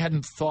really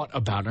hadn't thought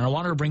about. And I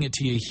wanted to bring it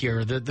to you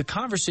here. The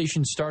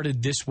conversation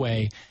started this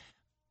way.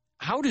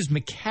 How does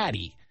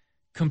McCatty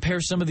compare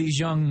some of these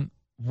young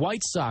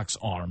White Sox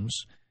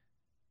arms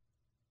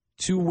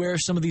to where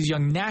some of these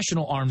young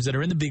national arms that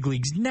are in the big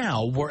leagues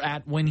now were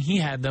at when he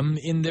had them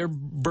in their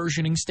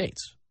burgeoning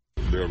states?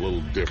 They're a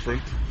little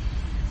different,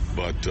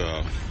 but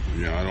I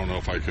don't know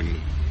if I can.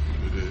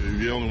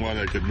 The only one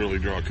I could really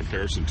draw a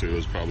comparison to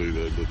is probably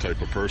the type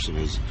of person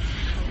is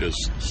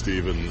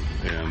Steven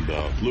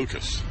and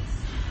Lucas.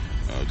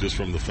 Just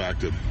from the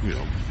fact that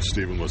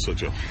Steven was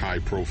such a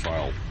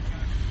high-profile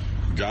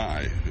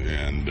guy,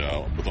 and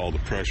with all the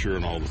pressure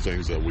and all the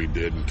things that we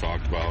did and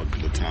talked about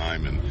at the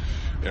time, and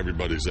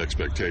everybody's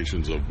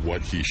expectations of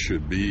what he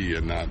should be,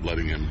 and not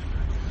letting him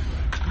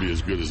be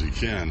as good as he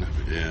can.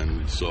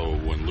 And so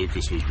when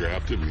Lucas was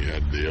drafted and he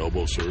had the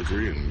elbow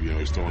surgery and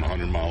he's throwing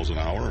 100 miles an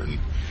hour, and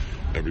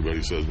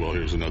everybody says, well,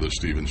 here's another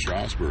Steven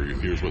Strasburg,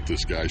 and here's what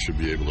this guy should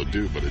be able to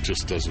do, but it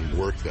just doesn't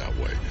work that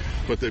way.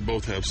 But they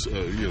both have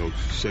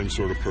same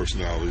sort of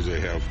personalities. They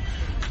have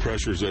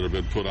pressures that have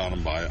been put on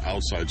them by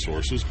outside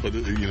sources, but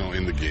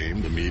in the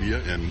game, the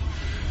media, and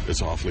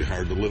it's awfully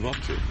hard to live up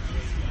to.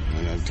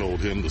 And I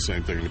told him the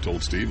same thing I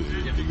told Steven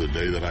the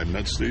day that I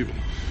met Steven.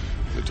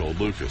 I told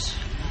Lucas,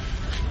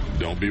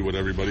 don't be what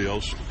everybody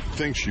else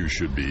thinks you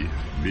should be.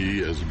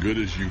 Be as good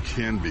as you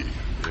can be,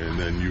 and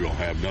then you'll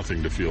have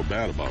nothing to feel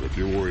bad about. If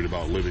you're worried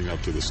about living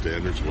up to the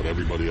standards of what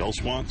everybody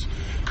else wants,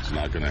 it's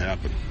not going to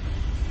happen.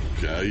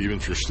 Okay, even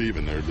for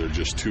Steven, they're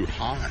just too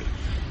high.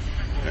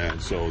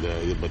 And so,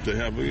 but they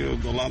have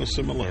a lot of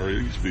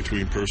similarities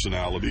between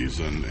personalities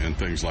and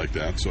things like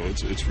that. So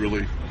it's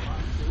really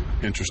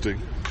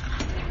interesting.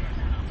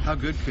 How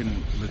good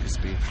can Lucas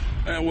be?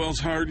 Well, it's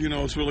hard.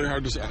 It's really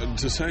hard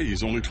to say.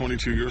 He's only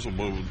 22 years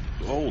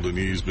old, and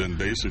he's been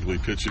basically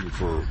pitching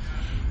for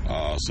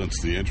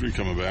since the injury,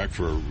 coming back,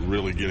 for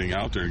really getting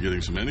out there and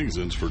getting some innings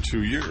in for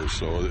 2 years.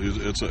 So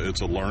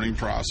it's a learning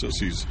process.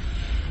 He's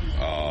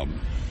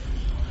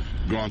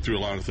gone through a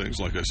lot of things.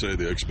 Like I say,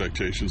 the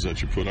expectations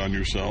that you put on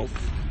yourself.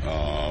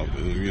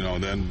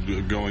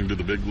 Then going to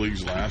the big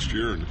leagues last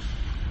year and.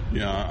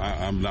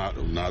 I'm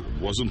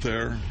wasn't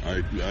there.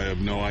 I have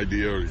no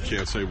idea, or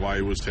can't say why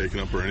he was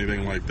taken up or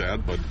anything like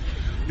that. But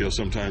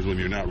sometimes when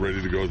you're not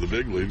ready to go to the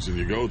big leagues and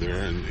you go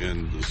there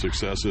and the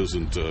success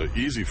isn't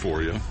easy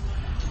for you,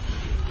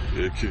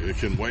 it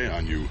can weigh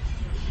on you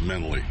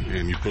mentally,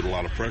 and you put a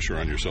lot of pressure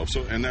on yourself.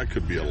 So, and that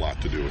could be a lot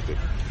to do with it.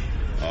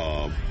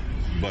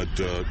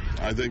 But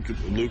I think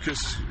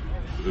Lucas,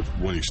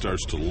 when he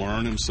starts to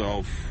learn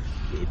himself,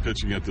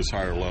 pitching at this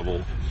higher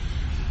level.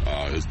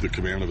 Is the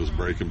command of his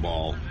breaking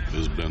ball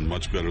has been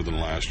much better than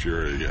last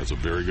year. He has a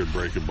very good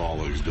breaking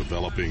ball. He's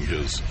developing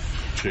his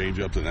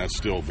changeup, and that's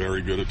still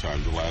very good at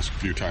times. The last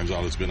few times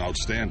out, it's been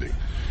outstanding.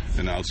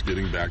 And now it's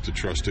getting back to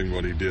trusting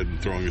what he did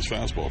and throwing his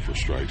fastball for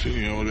strikes.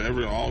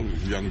 All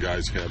young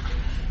guys have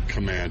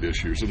command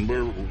issues, and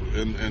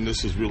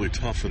this is really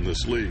tough in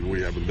this league.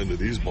 We haven't been to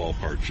these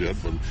ballparks yet,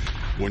 but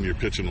when you're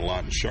pitching a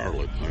lot in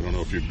Charlotte, I don't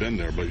know if you've been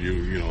there, but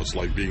it's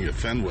like being at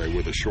Fenway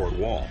with a short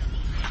wall.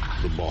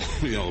 The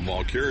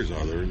ball carries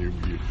out there,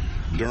 and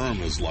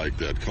Durham is like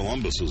that.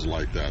 Columbus is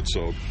like that.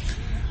 So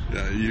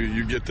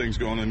you get things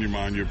going in your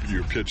mind.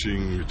 You're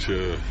pitching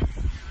to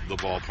the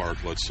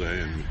ballpark, let's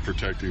say, and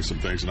protecting some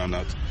things. And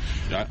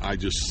I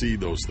just see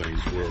those things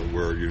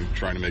where you're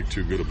trying to make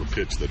too good of a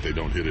pitch that they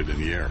don't hit it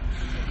in the air.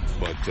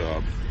 But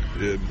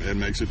it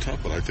makes it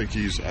tough. But I think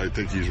he's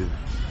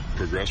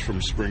progressed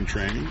from spring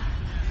training.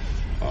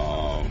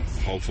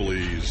 Hopefully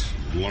he's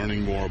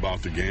learning more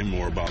about the game,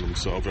 more about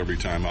himself every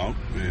time out.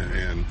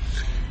 And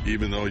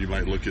even though you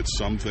might look at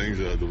some things,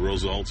 the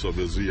results of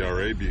his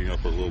ERA being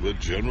up a little bit,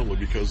 generally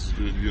because,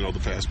 the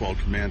fastball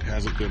command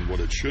hasn't been what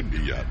it should be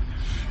yet.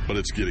 But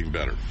it's getting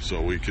better.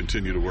 So we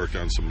continue to work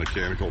on some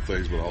mechanical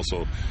things, but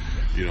also,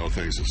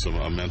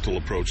 a mental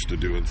approach to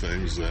doing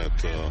things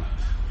that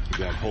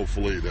that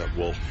hopefully that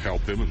will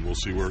help him, and we'll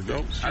see where it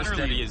goes. How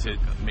steady is his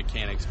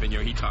mechanics been?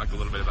 He talked a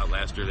little bit about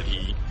last year that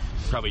he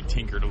probably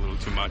tinkered a little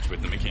too much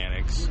with the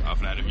mechanics.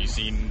 Off that, have you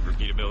seen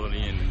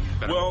repeatability and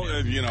better? Well,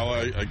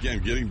 again,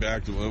 getting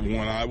back to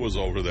when I was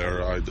over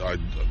there, I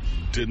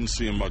didn't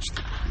see him much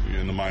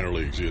in the minor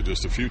leagues.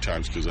 Just a few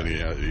times because then he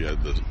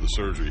had the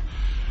surgery.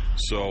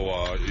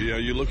 So,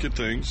 you look at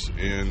things,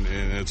 and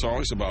it's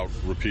always about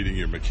repeating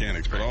your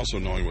mechanics, but also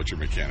knowing what your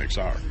mechanics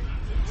are.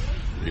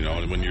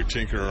 And when you're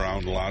tinkering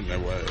around a lot,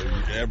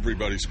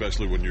 everybody,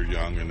 especially when you're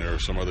young, and there are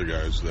some other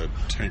guys that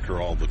tinker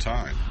all the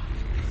time.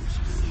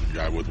 The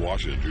guy with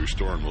Washington, Drew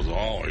Storen, was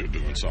always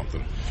doing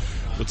something.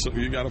 But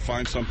you got to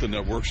find something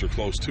that works or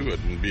close to it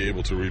and be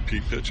able to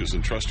repeat pitches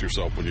and trust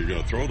yourself when you're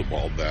going to throw the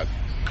ball that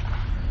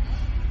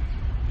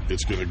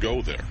it's going to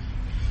go there.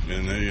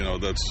 And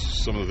then,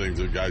 that's some of the things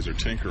that guys are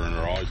tinkering,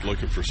 are always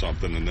looking for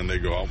something, and then they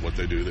go out, what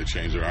they do, they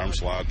change their arm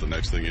slot. The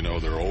next thing you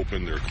know, they're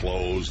open, they're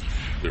closed,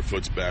 their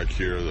foot's back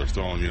here, they're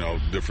throwing,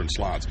 different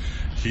slots.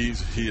 He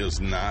has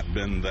not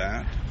been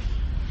that.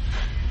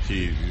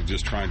 He's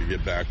just trying to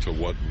get back to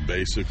what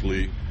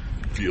basically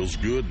feels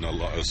good,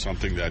 and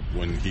something that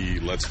when he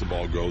lets the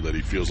ball go, that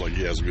he feels like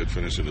he has a good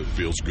finish and it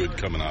feels good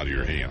coming out of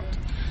your hand.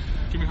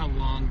 Give me how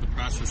long the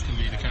process can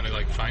be to kind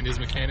of find his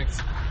mechanics.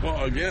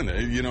 Well, again,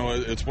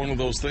 it's one of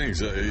those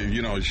things.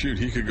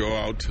 He could go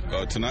out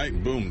tonight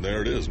and boom,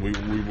 there it is. We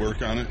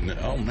work on it, and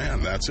oh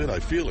man, that's it. I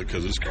feel it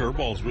because his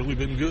curveball's really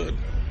been good.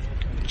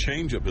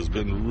 Changeup has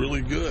been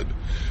really good,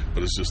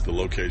 but it's just the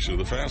location of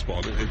the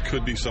fastball. It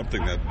could be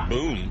something that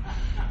boom,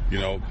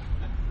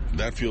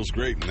 that feels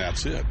great, and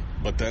that's it.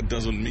 But that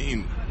doesn't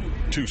mean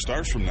 2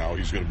 starts from now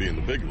he's going to be in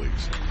the big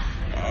leagues.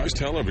 I always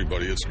tell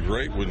everybody it's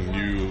great when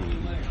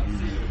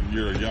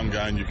you're a young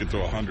guy and you can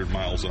throw 100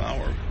 miles an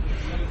hour,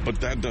 but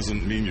that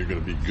doesn't mean you're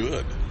going to be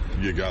good.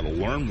 You got to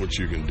learn what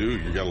you can do.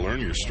 You got to learn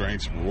your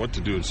strengths, what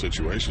to do in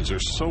situations.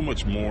 There's so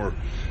much more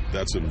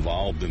that's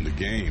involved in the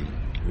game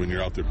when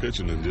you're out there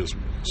pitching than just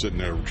sitting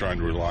there trying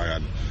to rely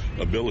on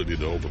ability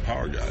to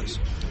overpower guys.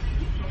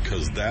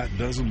 Because that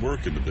doesn't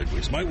work in the big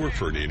leagues. Might work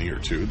for an inning or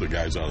two, the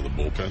guys out of the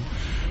bullpen,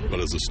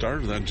 but as a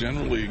starter, that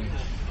generally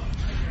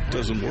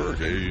doesn't work.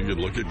 You could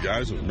look at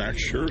guys like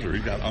Max Scherzer. He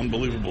got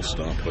unbelievable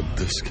stuff, but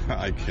this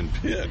guy can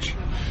pitch.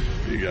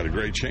 He got a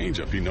great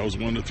changeup. He knows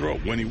when to throw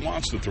it, when he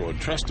wants to throw it,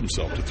 trust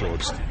himself to throw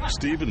it.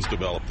 Stevens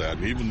developed that.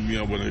 And even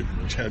when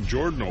they had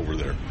Jordan over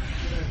there,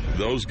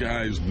 those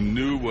guys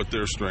knew what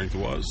their strength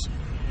was,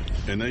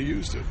 and they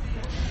used it.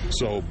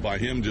 So by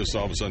him just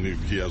all of a sudden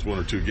he has 1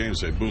 or 2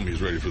 games, say boom,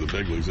 he's ready for the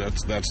big leagues.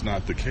 That's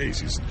not the case.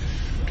 He's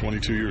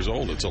 22 years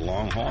old. It's a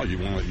long haul.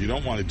 You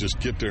don't want to just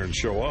get there and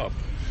show up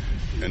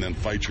and then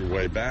fight your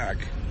way back.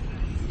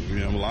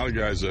 A lot of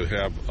guys that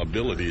have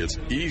ability, it's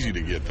easy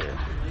to get there,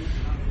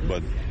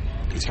 but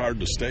it's hard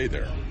to stay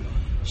there.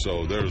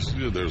 So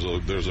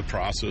there's a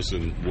process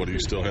in what he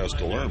still has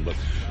to learn, but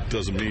it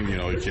doesn't mean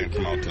he can't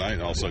come out tonight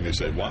and all of a sudden you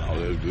say, wow,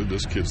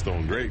 this kid's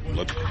throwing great,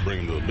 let's bring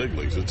him to the big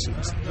leagues.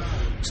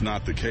 It's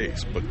not the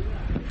case, but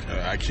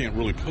I can't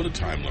really put a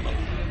time limit.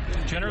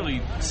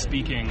 Generally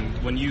speaking,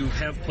 when you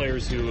have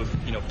players who have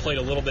played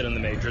a little bit in the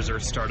majors or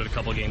started a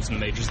couple of games in the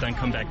majors, then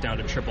come back down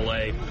to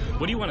AAA,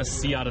 what do you want to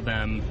see out of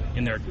them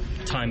in their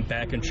time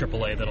back in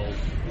AAA that'll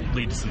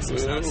lead to some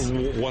success?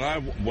 What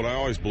I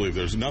always believe,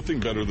 there's nothing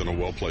better than a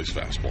well-placed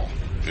fastball,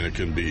 and it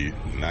can be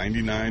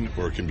 99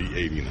 or it can be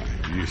 89.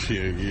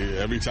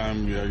 Every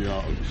time,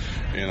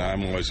 and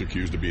I'm always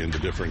accused of being the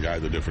different guy,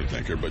 the different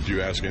thinker, but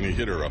you ask any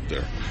hitter up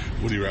there,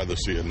 would you rather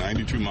see a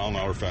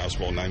 92-mile-an-hour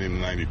fastball, 90 to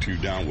 92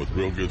 down with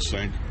real good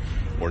sink,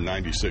 or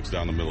 96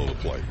 down the middle of the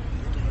plate?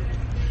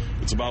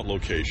 It's about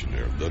location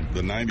there.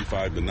 The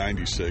 95 to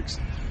 96,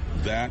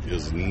 that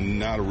is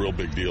not a real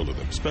big deal to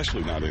them,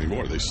 especially not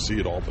anymore. They see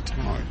it all the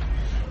time.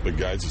 But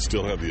guys that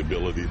still have the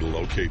ability to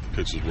locate the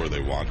pitches where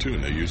they want to,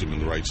 and they use them in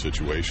the right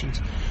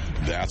situations,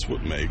 that's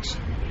what makes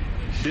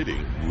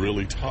hitting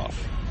really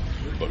tough.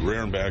 But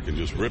rearing back and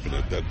just ripping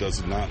it, that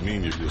does not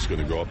mean you're just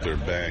going to go up there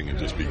and bang and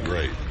just be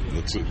great.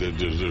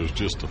 There's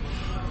just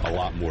a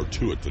lot more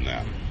to it than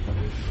that.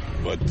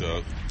 But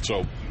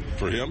so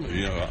for him,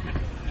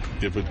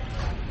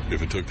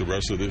 if it took the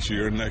rest of this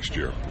year and next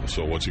year,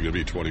 so what's he going to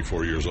be,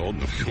 24 years old,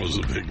 and he goes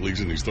to the big leagues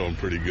and he's throwing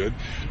pretty good?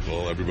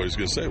 Well, everybody's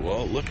going to say,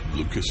 well, look,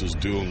 Lucas is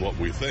doing what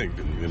we think.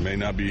 It may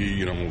not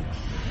be,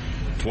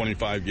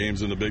 25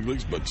 games in the big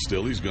leagues, but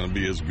still he's going to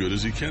be as good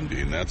as he can be,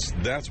 and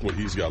that's what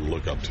he's got to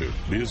look up to.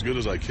 Be as good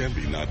as I can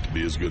be, not to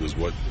be as good as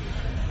what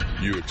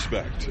you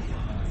expect.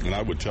 And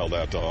I would tell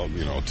that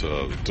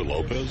to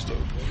Lopez, to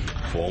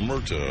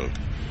Fulmer, to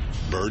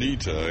Birdie,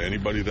 to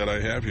anybody that I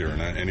have here,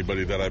 and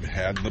anybody that I've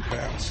had in the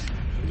past.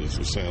 This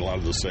is saying a lot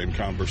of the same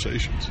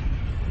conversations.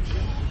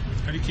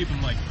 How do you keep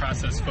him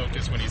process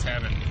focused when he's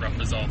having rough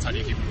results? How do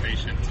you keep him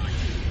patient?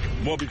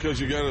 Well, because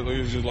you got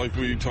to, like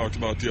we talked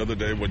about the other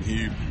day when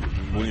he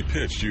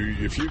pitched,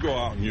 if you go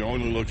out and you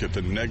only look at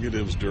the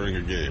negatives during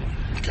a game,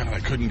 God, I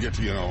couldn't get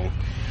to,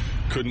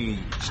 couldn't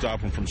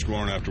stop him from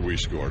scoring after we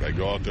scored. I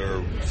go out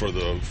there for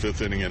the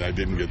 5th inning and I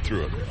didn't get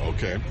through it.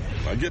 Okay,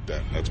 I get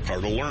that. That's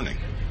part of learning.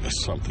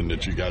 It's something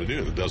that you got to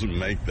do. It doesn't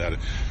make that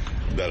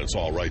it's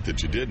all right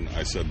that you didn't.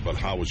 I said, but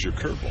how was your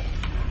curveball?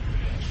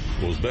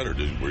 What was better?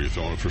 Were you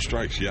throwing it for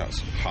strikes? Yes.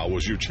 How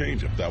was your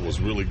changeup? That was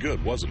really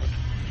good, wasn't it?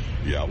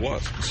 Yeah, it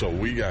was. So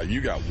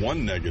you got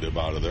one negative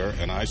out of there,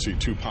 and I see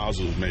 2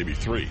 positives, maybe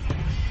 3.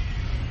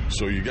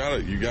 So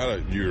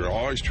you're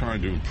always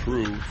trying to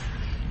improve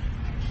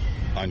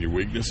on your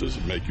weaknesses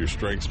and make your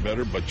strengths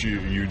better, but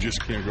you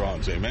just can't go out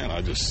and say, man,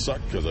 I just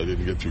suck because I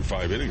didn't get through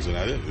 5 innings, and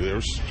I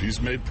did.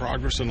 He's made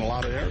progress in a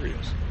lot of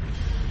areas,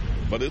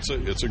 but it's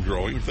a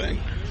growing thing,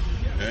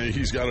 and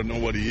he's got to know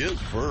what he is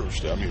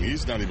first. I mean,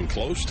 he's not even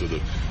close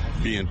to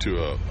being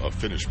to a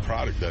finished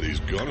product that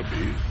he's gonna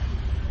be.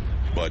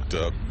 But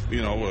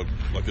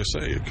like I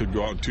say, it could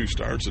go out in 2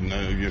 starts, and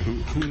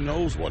who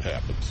knows what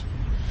happens.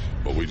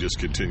 But we just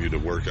continue to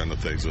work on the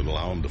things that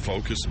allow him to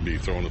focus and be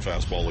throwing the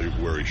fastball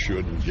where he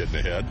should and getting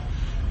ahead,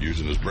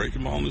 using his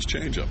breaking ball and his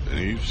changeup, and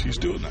he's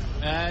doing that.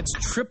 That's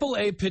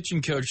AAA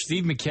pitching coach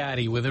Steve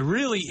McCatty with a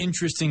really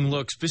interesting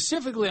look,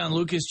 specifically on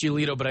Lucas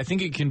Giolito, but I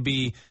think it can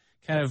be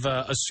kind of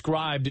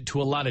ascribed to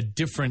a lot of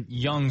different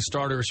young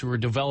starters who are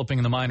developing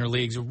in the minor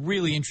leagues. A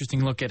really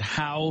interesting look at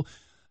how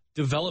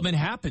development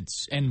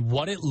happens and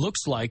what it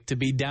looks like to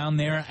be down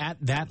there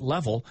at that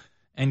level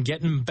and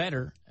getting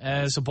better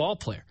as a ball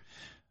player.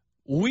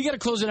 We got to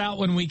close it out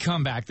when we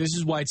come back. This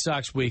is White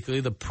Sox Weekly.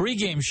 The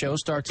pregame show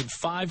starts at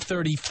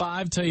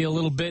 5:35. Tell you a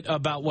little bit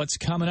about what's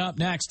coming up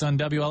next on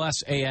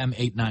WLS AM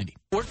 890.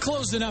 We're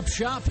closing up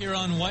shop here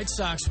on White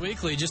Sox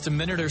Weekly. Just a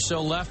minute or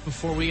so left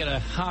before we got to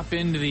hop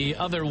into the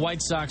other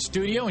White Sox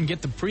studio and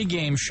get the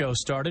pregame show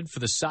started for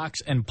the Sox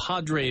and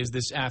Padres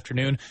this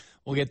afternoon.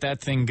 We'll get that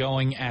thing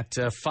going at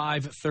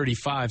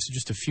 5:35, so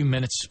just a few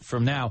minutes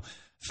from now.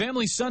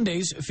 Family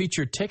Sundays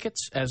feature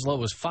tickets as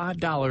low as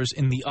 $5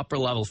 in the upper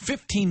level,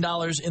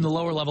 $15 in the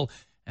lower level,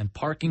 and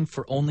parking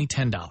for only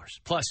 $10.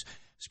 Plus,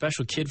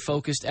 special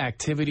kid-focused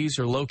activities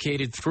are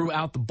located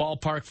throughout the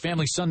ballpark.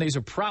 Family Sundays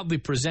are proudly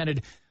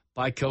presented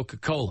by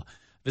Coca-Cola.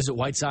 Visit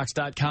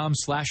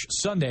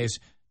whitesox.com/Sundays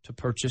to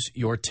purchase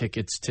your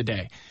tickets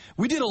today.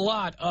 We did a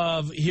lot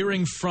of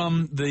hearing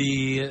from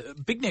the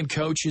big-name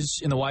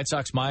coaches in the White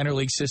Sox minor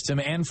league system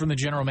and from the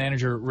general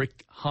manager,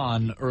 Rick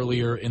Hahn,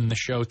 earlier in the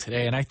show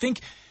today. And I think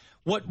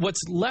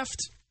what's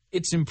left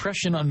its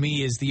impression on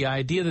me is the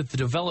idea that the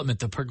development,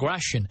 the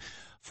progression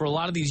for a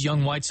lot of these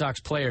young White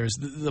Sox players,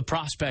 the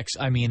prospects,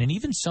 I mean, and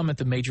even some at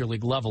the major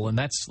league level, and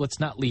let's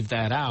not leave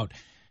that out,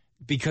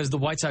 because the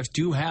White Sox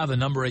do have a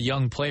number of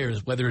young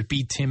players, whether it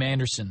be Tim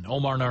Anderson,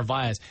 Omar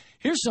Narvaez.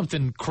 Here's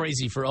something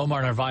crazy for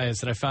Omar Narvaez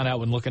that I found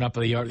out when looking up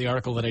the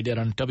article that I did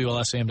on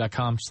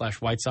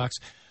WLSAM.com/White Sox.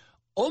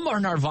 Omar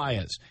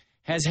Narvaez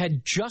has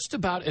had just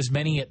about as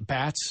many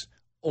at-bats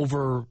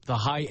over the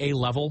high A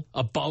level,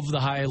 above the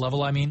high A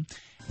level, I mean,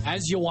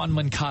 as Yoan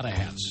Moncada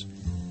has.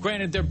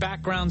 Granted, their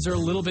backgrounds are a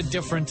little bit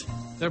different.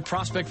 Their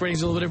prospect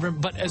ratings are a little bit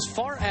different. But as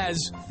far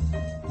as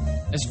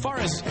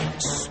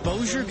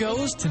exposure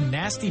goes to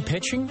nasty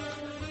pitching,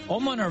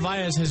 Omar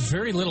Narvaez has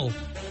very little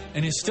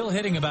and is still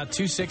hitting about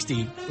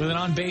 260 with an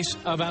on-base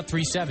about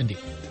 370.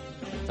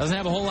 Doesn't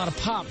have a whole lot of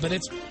pop, but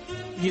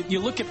you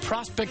look at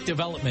prospect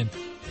development,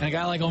 and a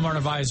guy like Omar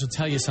Narvaez will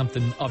tell you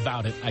something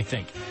about it, I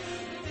think.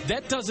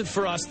 That does it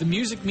for us. The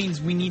music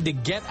means we need to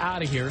get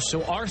out of here,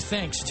 so our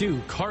thanks to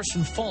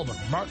Carson Fulmer,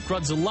 Mark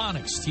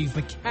Grudzelanek, Steve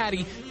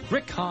McCatty,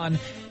 Rick Hahn,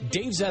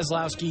 Dave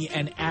Zaslowski,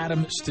 and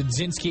Adam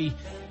Studzinski.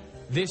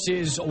 This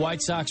is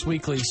White Sox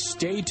Weekly.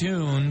 Stay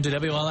tuned to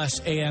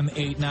WLS AM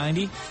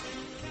 890.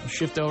 We'll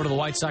shift over to the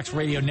White Sox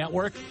Radio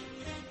Network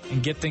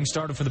and get things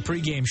started for the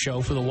pregame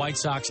show for the White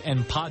Sox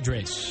and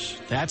Padres.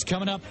 That's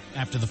coming up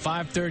after the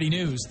 5:30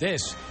 news.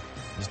 This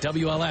is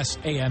WLS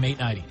AM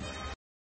 890.